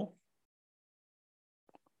 So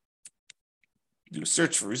do a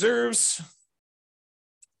search for reserves.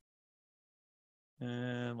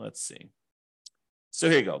 And let's see. So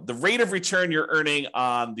here you go. The rate of return you're earning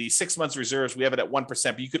on the 6 months reserves, we have it at 1%,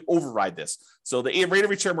 but you could override this. So the rate of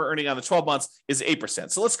return we're earning on the 12 months is 8%.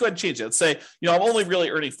 So let's go ahead and change it. Let's say, I'm only really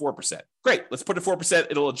earning 4%. Great. Let's put it 4%.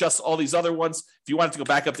 It'll adjust all these other ones. If you wanted to go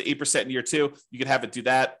back up to 8% in year two, you can have it do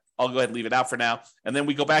that. I'll go ahead and leave it out for now. And then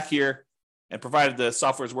we go back here, and provided the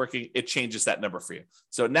software is working, it changes that number for you.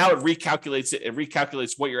 So now it recalculates it. It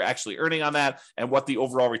recalculates what you're actually earning on that and what the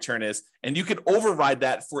overall return is. And you can override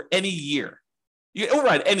that for any year. You can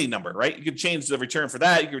override any number, right? You can change the return for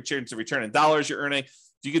that. You can change the return in dollars you're earning.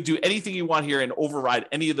 You can do anything you want here and override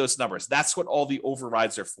any of those numbers. That's what all the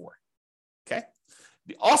overrides are for. Okay.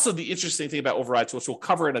 Also, the interesting thing about overrides, which we'll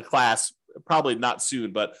cover in a class, probably not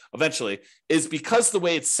soon, but eventually, is because the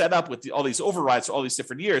way it's set up with all these overrides for all these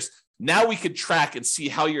different years, now we could track and see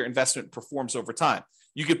how your investment performs over time.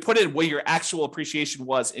 You could put in what your actual appreciation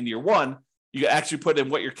was in year one. You actually put in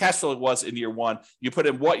what your cash flow was in year one. You put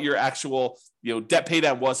in what your actual debt pay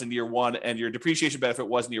down was in year one and your depreciation benefit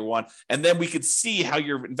was in year one. And then we could see how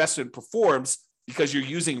your investment performs because you're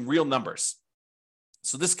using real numbers.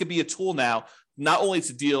 So this could be a tool now, not only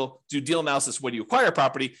to do deal analysis when you acquire a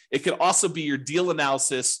property, it could also be your deal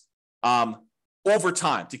analysis over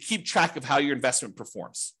time to keep track of how your investment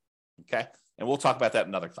performs. Okay. And we'll talk about that in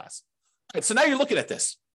another class. All right, so now you're looking at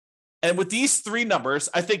this. And with these three numbers,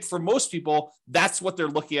 I think for most people, that's what they're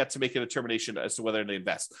looking at to make a determination as to whether they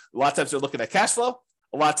invest. A lot of times they're looking at cash flow.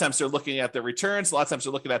 A lot of times they're looking at their returns. A lot of times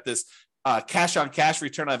they're looking at this cash on cash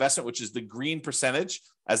return on investment, which is the green percentage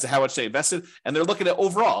as to how much they invested. And they're looking at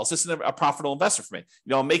overall, is this a profitable investment for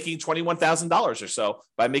me? I'm making $21,000 or so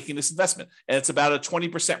by making this investment. And it's about a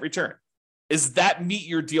 20% return. Does that meet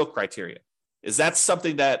your deal criteria? Is that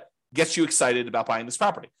something that gets you excited about buying this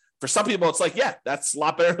property? For some people, it's like, yeah, that's a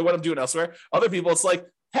lot better than what I'm doing elsewhere. Other people, it's like,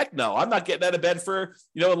 heck no, I'm not getting out of bed for,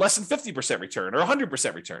 less than 50% return or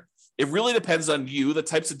 100% return. It really depends on you, the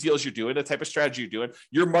types of deals you're doing, the type of strategy you're doing,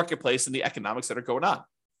 your marketplace, and the economics that are going on.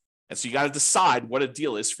 And so you got to decide what a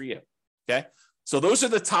deal is for you. Okay. So those are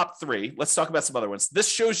the top three. Let's talk about some other ones. This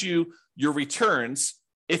shows you your returns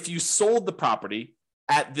if you sold the property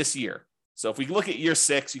at this year. So if we look at year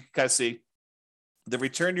 6, you can kind of see the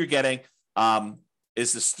return you're getting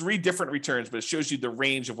is this 3 different returns, but it shows you the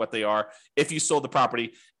range of what they are if you sold the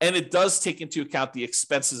property. And it does take into account the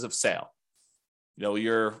expenses of sale.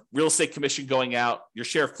 Your real estate commission going out, your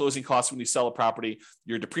share of closing costs when you sell a property,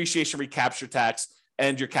 your depreciation recapture tax,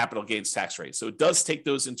 and your capital gains tax rate. So it does take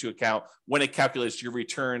those into account when it calculates your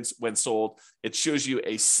returns when sold. It shows you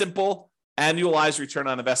a simple annualized return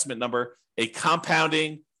on investment number, a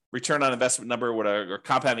compounding return on investment number, or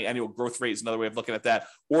compounding annual growth rate is another way of looking at that,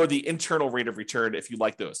 or the internal rate of return if you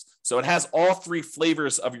like those. So it has all three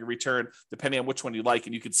flavors of your return, depending on which one you like,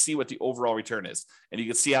 and you can see what the overall return is. And you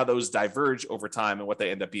can see how those diverge over time and what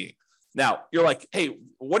they end up being. Now, you're like, hey,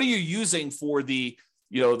 what are you using for the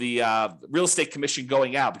real estate commission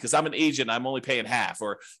going out? Because I'm an agent, I'm only paying half,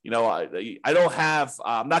 or, I don't have,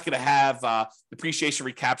 I'm not going to have depreciation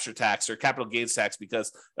recapture tax or capital gains tax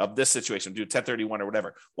because of this situation, do 1031 or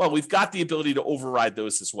whatever. Well, we've got the ability to override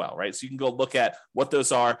those as well, right? So you can go look at what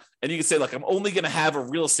those are, and you can say, look, I'm only going to have a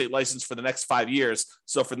real estate license for the next 5 years.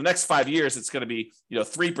 So for the next 5 years, it's going to be,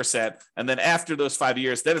 3%. And then after those 5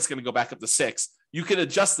 years, then it's going to go back up to 6%. You can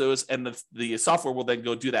adjust those, and the software will then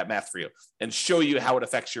go do that math for you and show you how it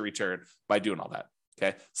affects your return by doing all that.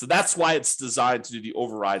 Okay, so that's why it's designed to do the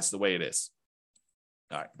overrides the way it is.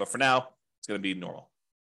 All right, but for now, it's going to be normal.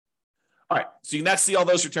 All right, so you next see all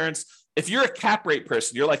those returns. If you're a cap rate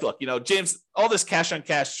person, you're like, look, James, all this cash on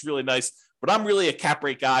cash is really nice, but I'm really a cap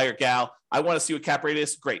rate guy or gal. I want to see what cap rate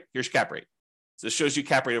is. Great, here's your cap rate. So it shows you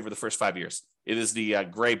cap rate over the first 5 years. It is the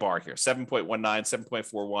gray bar here, 7.19,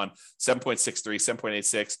 7.41, 7.63,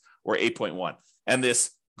 7.86, or 8.1. And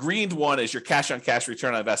this greened one is your cash on cash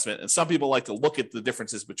return on investment. And some people like to look at the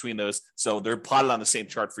differences between those. So they're plotted on the same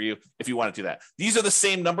chart for you if you want to do that. These are the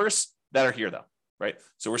same numbers that are here though, right?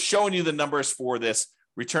 So we're showing you the numbers for this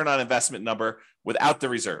return on investment number without the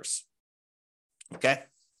reserves. Okay.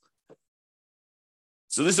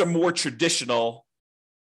 So these are more traditional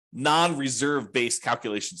non-reserve based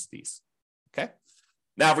calculations of these. Okay.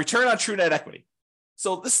 Now, return on true net equity.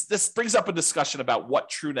 So this brings up a discussion about what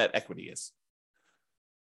true net equity is.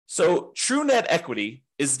 So true net equity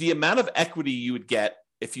is the amount of equity you would get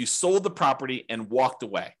if you sold the property and walked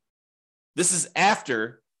away. This is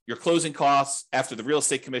after your closing costs, after the real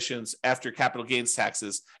estate commissions, after capital gains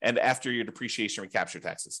taxes, and after your depreciation recapture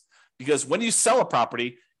taxes. Because when you sell a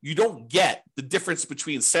property, you don't get the difference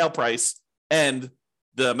between sale price and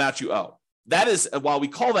the amount you owe. That is, while we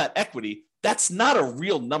call that equity, that's not a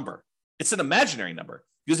real number. It's an imaginary number.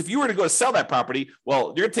 Because if you were to go to sell that property,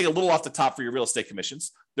 well, you're going to take a little off the top for your real estate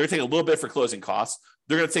commissions. They're going to take a little bit for closing costs.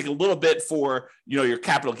 They're going to take a little bit for, your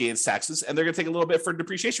capital gains taxes, and they're going to take a little bit for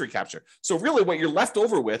depreciation recapture. So really what you're left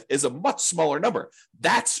over with is a much smaller number.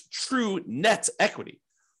 That's true net equity.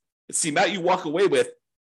 It's the amount you walk away with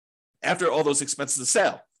after all those expenses of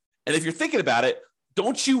sale. And if you're thinking about it,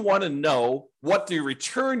 don't you want to know what the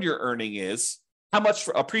return you're earning is, how much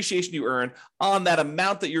appreciation you earn on that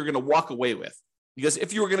amount that you're going to walk away with? Because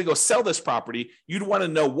if you were going to go sell this property, you'd want to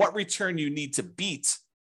know what return you need to beat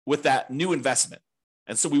with that new investment.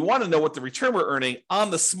 And so we want to know what the return we're earning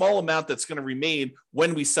on the small amount that's going to remain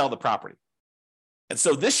when we sell the property. And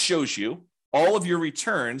so this shows you all of your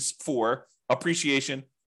returns for appreciation,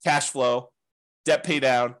 cash flow, debt pay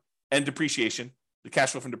down, and depreciation, the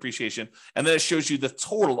cash flow from depreciation. And then it shows you the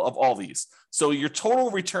total of all these. So your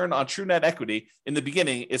total return on true net equity in the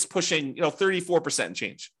beginning is pushing 34% and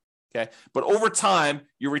change. Okay. But over time,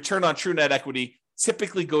 your return on true net equity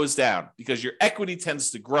typically goes down because your equity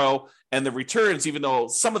tends to grow, and the returns, even though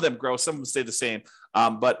some of them grow, some of them stay the same,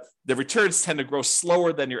 but the returns tend to grow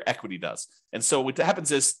slower than your equity does. And so what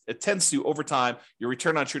happens is it tends to, over time, your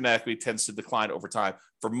return on true net equity tends to decline over time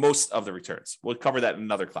for most of the returns. We'll cover that in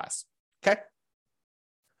another class. Okay.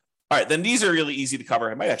 All right. Then these are really easy to cover.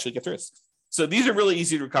 I might actually get through this. So these are really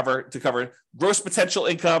easy to cover gross potential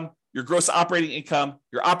income, your gross operating income,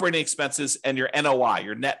 your operating expenses, and your NOI,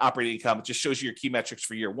 your net operating income. It just shows you your key metrics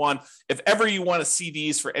for year one. If ever you want to see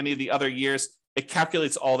these for any of the other years, it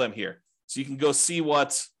calculates all of them here. So you can go see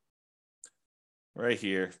what right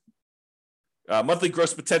here. Monthly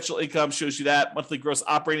gross potential income shows you that. Monthly gross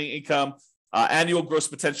operating income, annual gross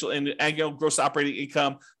potential and annual gross operating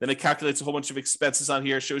income. Then it calculates a whole bunch of expenses on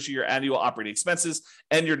here, shows you your annual operating expenses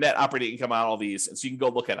and your net operating income on all these. And so you can go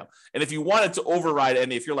look at them. And if you wanted to override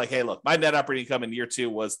any, if you're like, hey, look, my net operating income in year two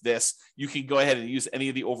was this, you can go ahead and use any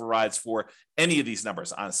of the overrides for any of these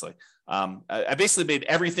numbers, honestly. I basically made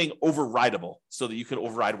everything overrideable so that you could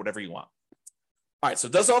override whatever you want. All right, so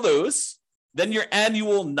it does all those. Then your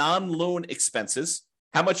annual non-loan expenses,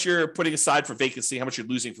 how much you're putting aside for vacancy, how much you're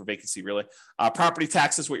losing for vacancy, really. Property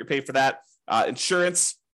taxes, what you're paying for that.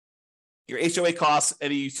 Insurance, your HOA costs,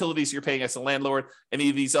 any utilities you're paying as a landlord, any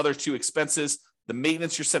of these other two expenses, the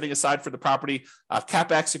maintenance you're setting aside for the property,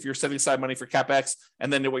 CapEx, if you're setting aside money for CapEx,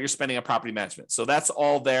 and then what you're spending on property management. So that's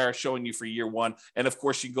all there showing you for year one. And of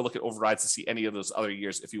course, you can go look at overrides to see any of those other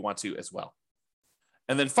years if you want to as well.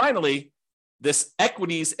 And then finally, this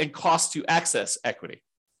equities and cost to access equity.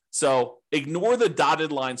 So ignore the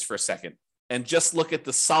dotted lines for a second and just look at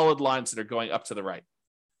the solid lines that are going up to the right.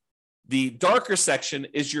 The darker section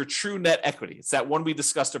is your true net equity. It's that one we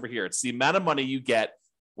discussed over here. It's the amount of money you get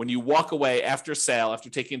when you walk away after sale, after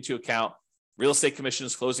taking into account real estate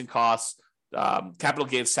commissions, closing costs, capital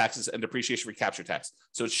gains taxes, and depreciation recapture tax.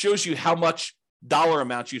 So it shows you how much dollar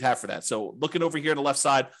amount you'd have for that. So looking over here on the left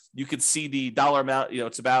side, you can see the dollar amount.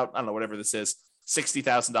 It's about, I don't know, whatever this is,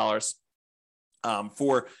 $60,000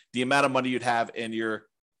 for the amount of money you'd have in your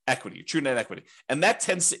equity, your true net equity. And that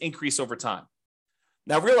tends to increase over time.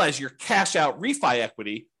 Now realize your cash out refi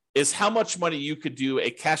equity is how much money you could do a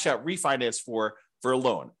cash out refinance for a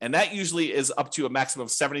loan. And that usually is up to a maximum of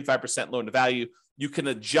 75% loan to value. You can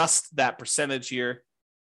adjust that percentage here.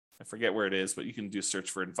 I forget where it is, but you can do a search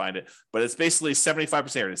for it and find it. But it's basically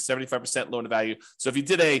 75%. It is 75% loan to value. So if you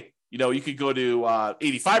did you could go to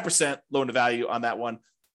 85% loan to value on that one.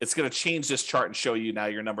 It's going to change this chart and show you now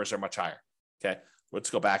your numbers are much higher. Okay. Let's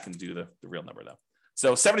go back and do the real number though.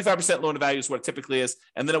 So 75% loan to value is what it typically is.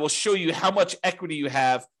 And then it will show you how much equity you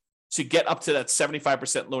have to get up to that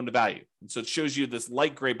 75% loan to value. And so it shows you this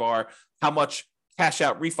light gray bar, how much cash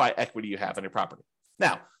out refi equity you have in your property.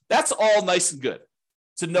 Now, that's all nice and good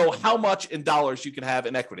to know how much in dollars you can have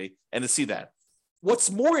in equity and to see that. What's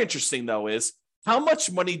more interesting though is how much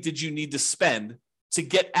money did you need to spend to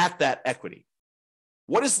get at that equity?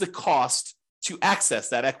 What is the cost to access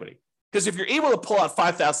that equity? Because if you're able to pull out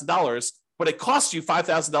 $5,000, but it costs you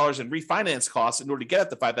 $5,000 in refinance costs in order to get at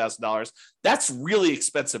the $5,000, that's really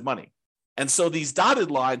expensive money. And so these dotted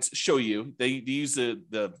lines show you, they use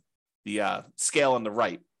the scale on the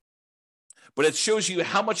right, but it shows you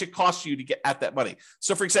how much it costs you to get at that money.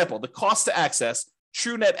 So for example, the cost to access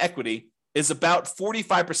true net equity is about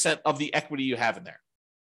 45% of the equity you have in there.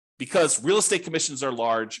 Because real estate commissions are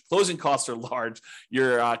large, closing costs are large,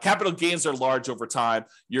 your capital gains are large over time,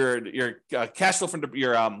 your cash flow from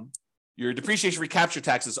your depreciation recapture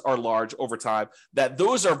taxes are large over time, that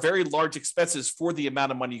those are very large expenses for the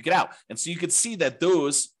amount of money you get out. And so you can see that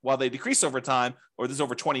those, while they decrease over time, or this is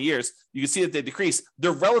over 20 years, you can see that they decrease.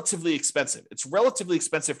 They're relatively expensive. It's relatively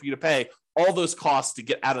expensive for you to pay all those costs to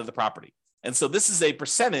get out of the property. And so this is a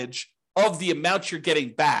percentage of the amount you're getting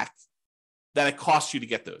back that it costs you to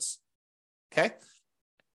get those. Okay.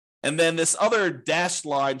 And then this other dashed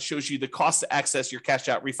line shows you the cost to access your cash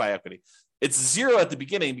out refi equity. It's zero at the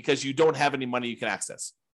beginning because you don't have any money you can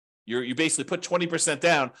access. You basically put 20%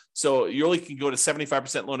 down, so you only can go to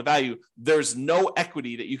 75% loan to value. There's no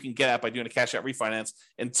equity that you can get at by doing a cash out refinance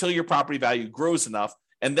until your property value grows enough.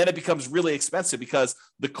 And then it becomes really expensive because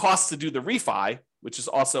the cost to do the refi, which is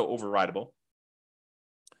also overridable.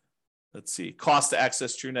 Let's see, cost to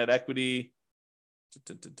access true net equity.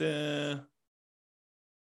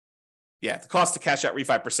 Yeah, the cost to cash out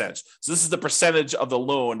refi percentage. So this is the percentage of the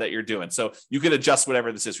loan that you're doing. So you can adjust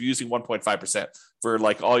whatever this is. We're using 1.5% for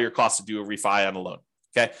like all your costs to do a refi on a loan.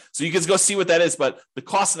 Okay, so you can go see what that is, but the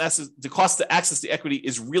cost to access the equity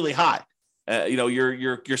is really high.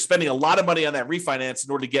 You're spending a lot of money on that refinance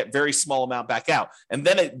in order to get very small amount back out, and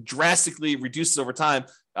then it drastically reduces over time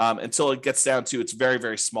until it gets down to it's very,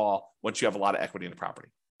 very small once you have a lot of equity in the property.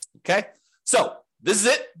 Okay, so this is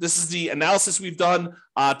it. This is the analysis we've done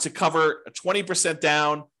to cover a 20%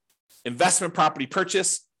 down investment property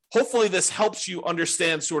purchase. Hopefully this helps you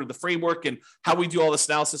understand sort of the framework and how we do all this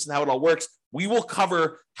analysis and how it all works. We will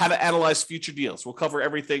cover how to analyze future deals. We'll cover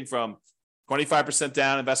everything from 25%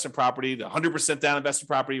 down investment property to 100% down investment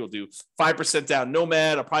property. We'll do 5% down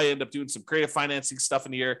Nomad. I'll probably end up doing some creative financing stuff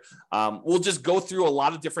in here. We'll just go through a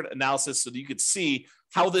lot of different analysis so that you can see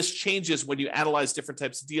how this changes when you analyze different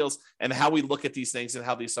types of deals and how we look at these things and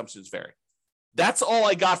how the assumptions vary. That's all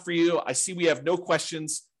I got for you. I see we have no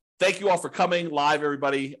questions. Thank you all for coming live,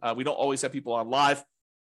 everybody. We don't always have people on live,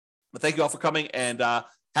 but thank you all for coming and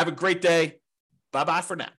have a great day. Bye-bye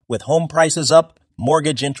for now. With home prices up,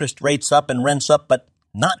 mortgage interest rates up, and rents up, but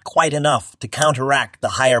not quite enough to counteract the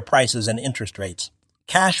higher prices and interest rates.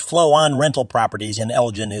 Cash flow on rental properties in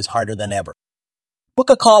Elgin is harder than ever. Book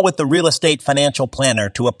a call with the Real Estate Financial Planner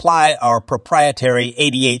to apply our proprietary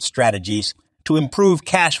 88 strategies to improve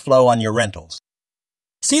cash flow on your rentals.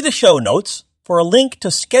 See the show notes for a link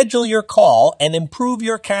to schedule your call and improve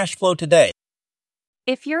your cash flow today.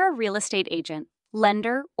 If you're a real estate agent,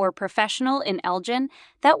 lender, or professional in Elgin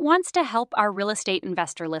that wants to help our real estate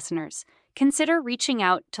investor listeners, consider reaching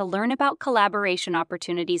out to learn about collaboration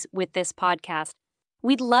opportunities with this podcast.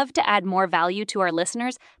 We'd love to add more value to our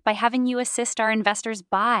listeners by having you assist our investors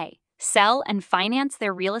buy, sell, and finance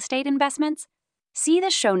their real estate investments. See the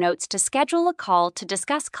show notes to schedule a call to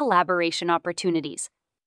discuss collaboration opportunities.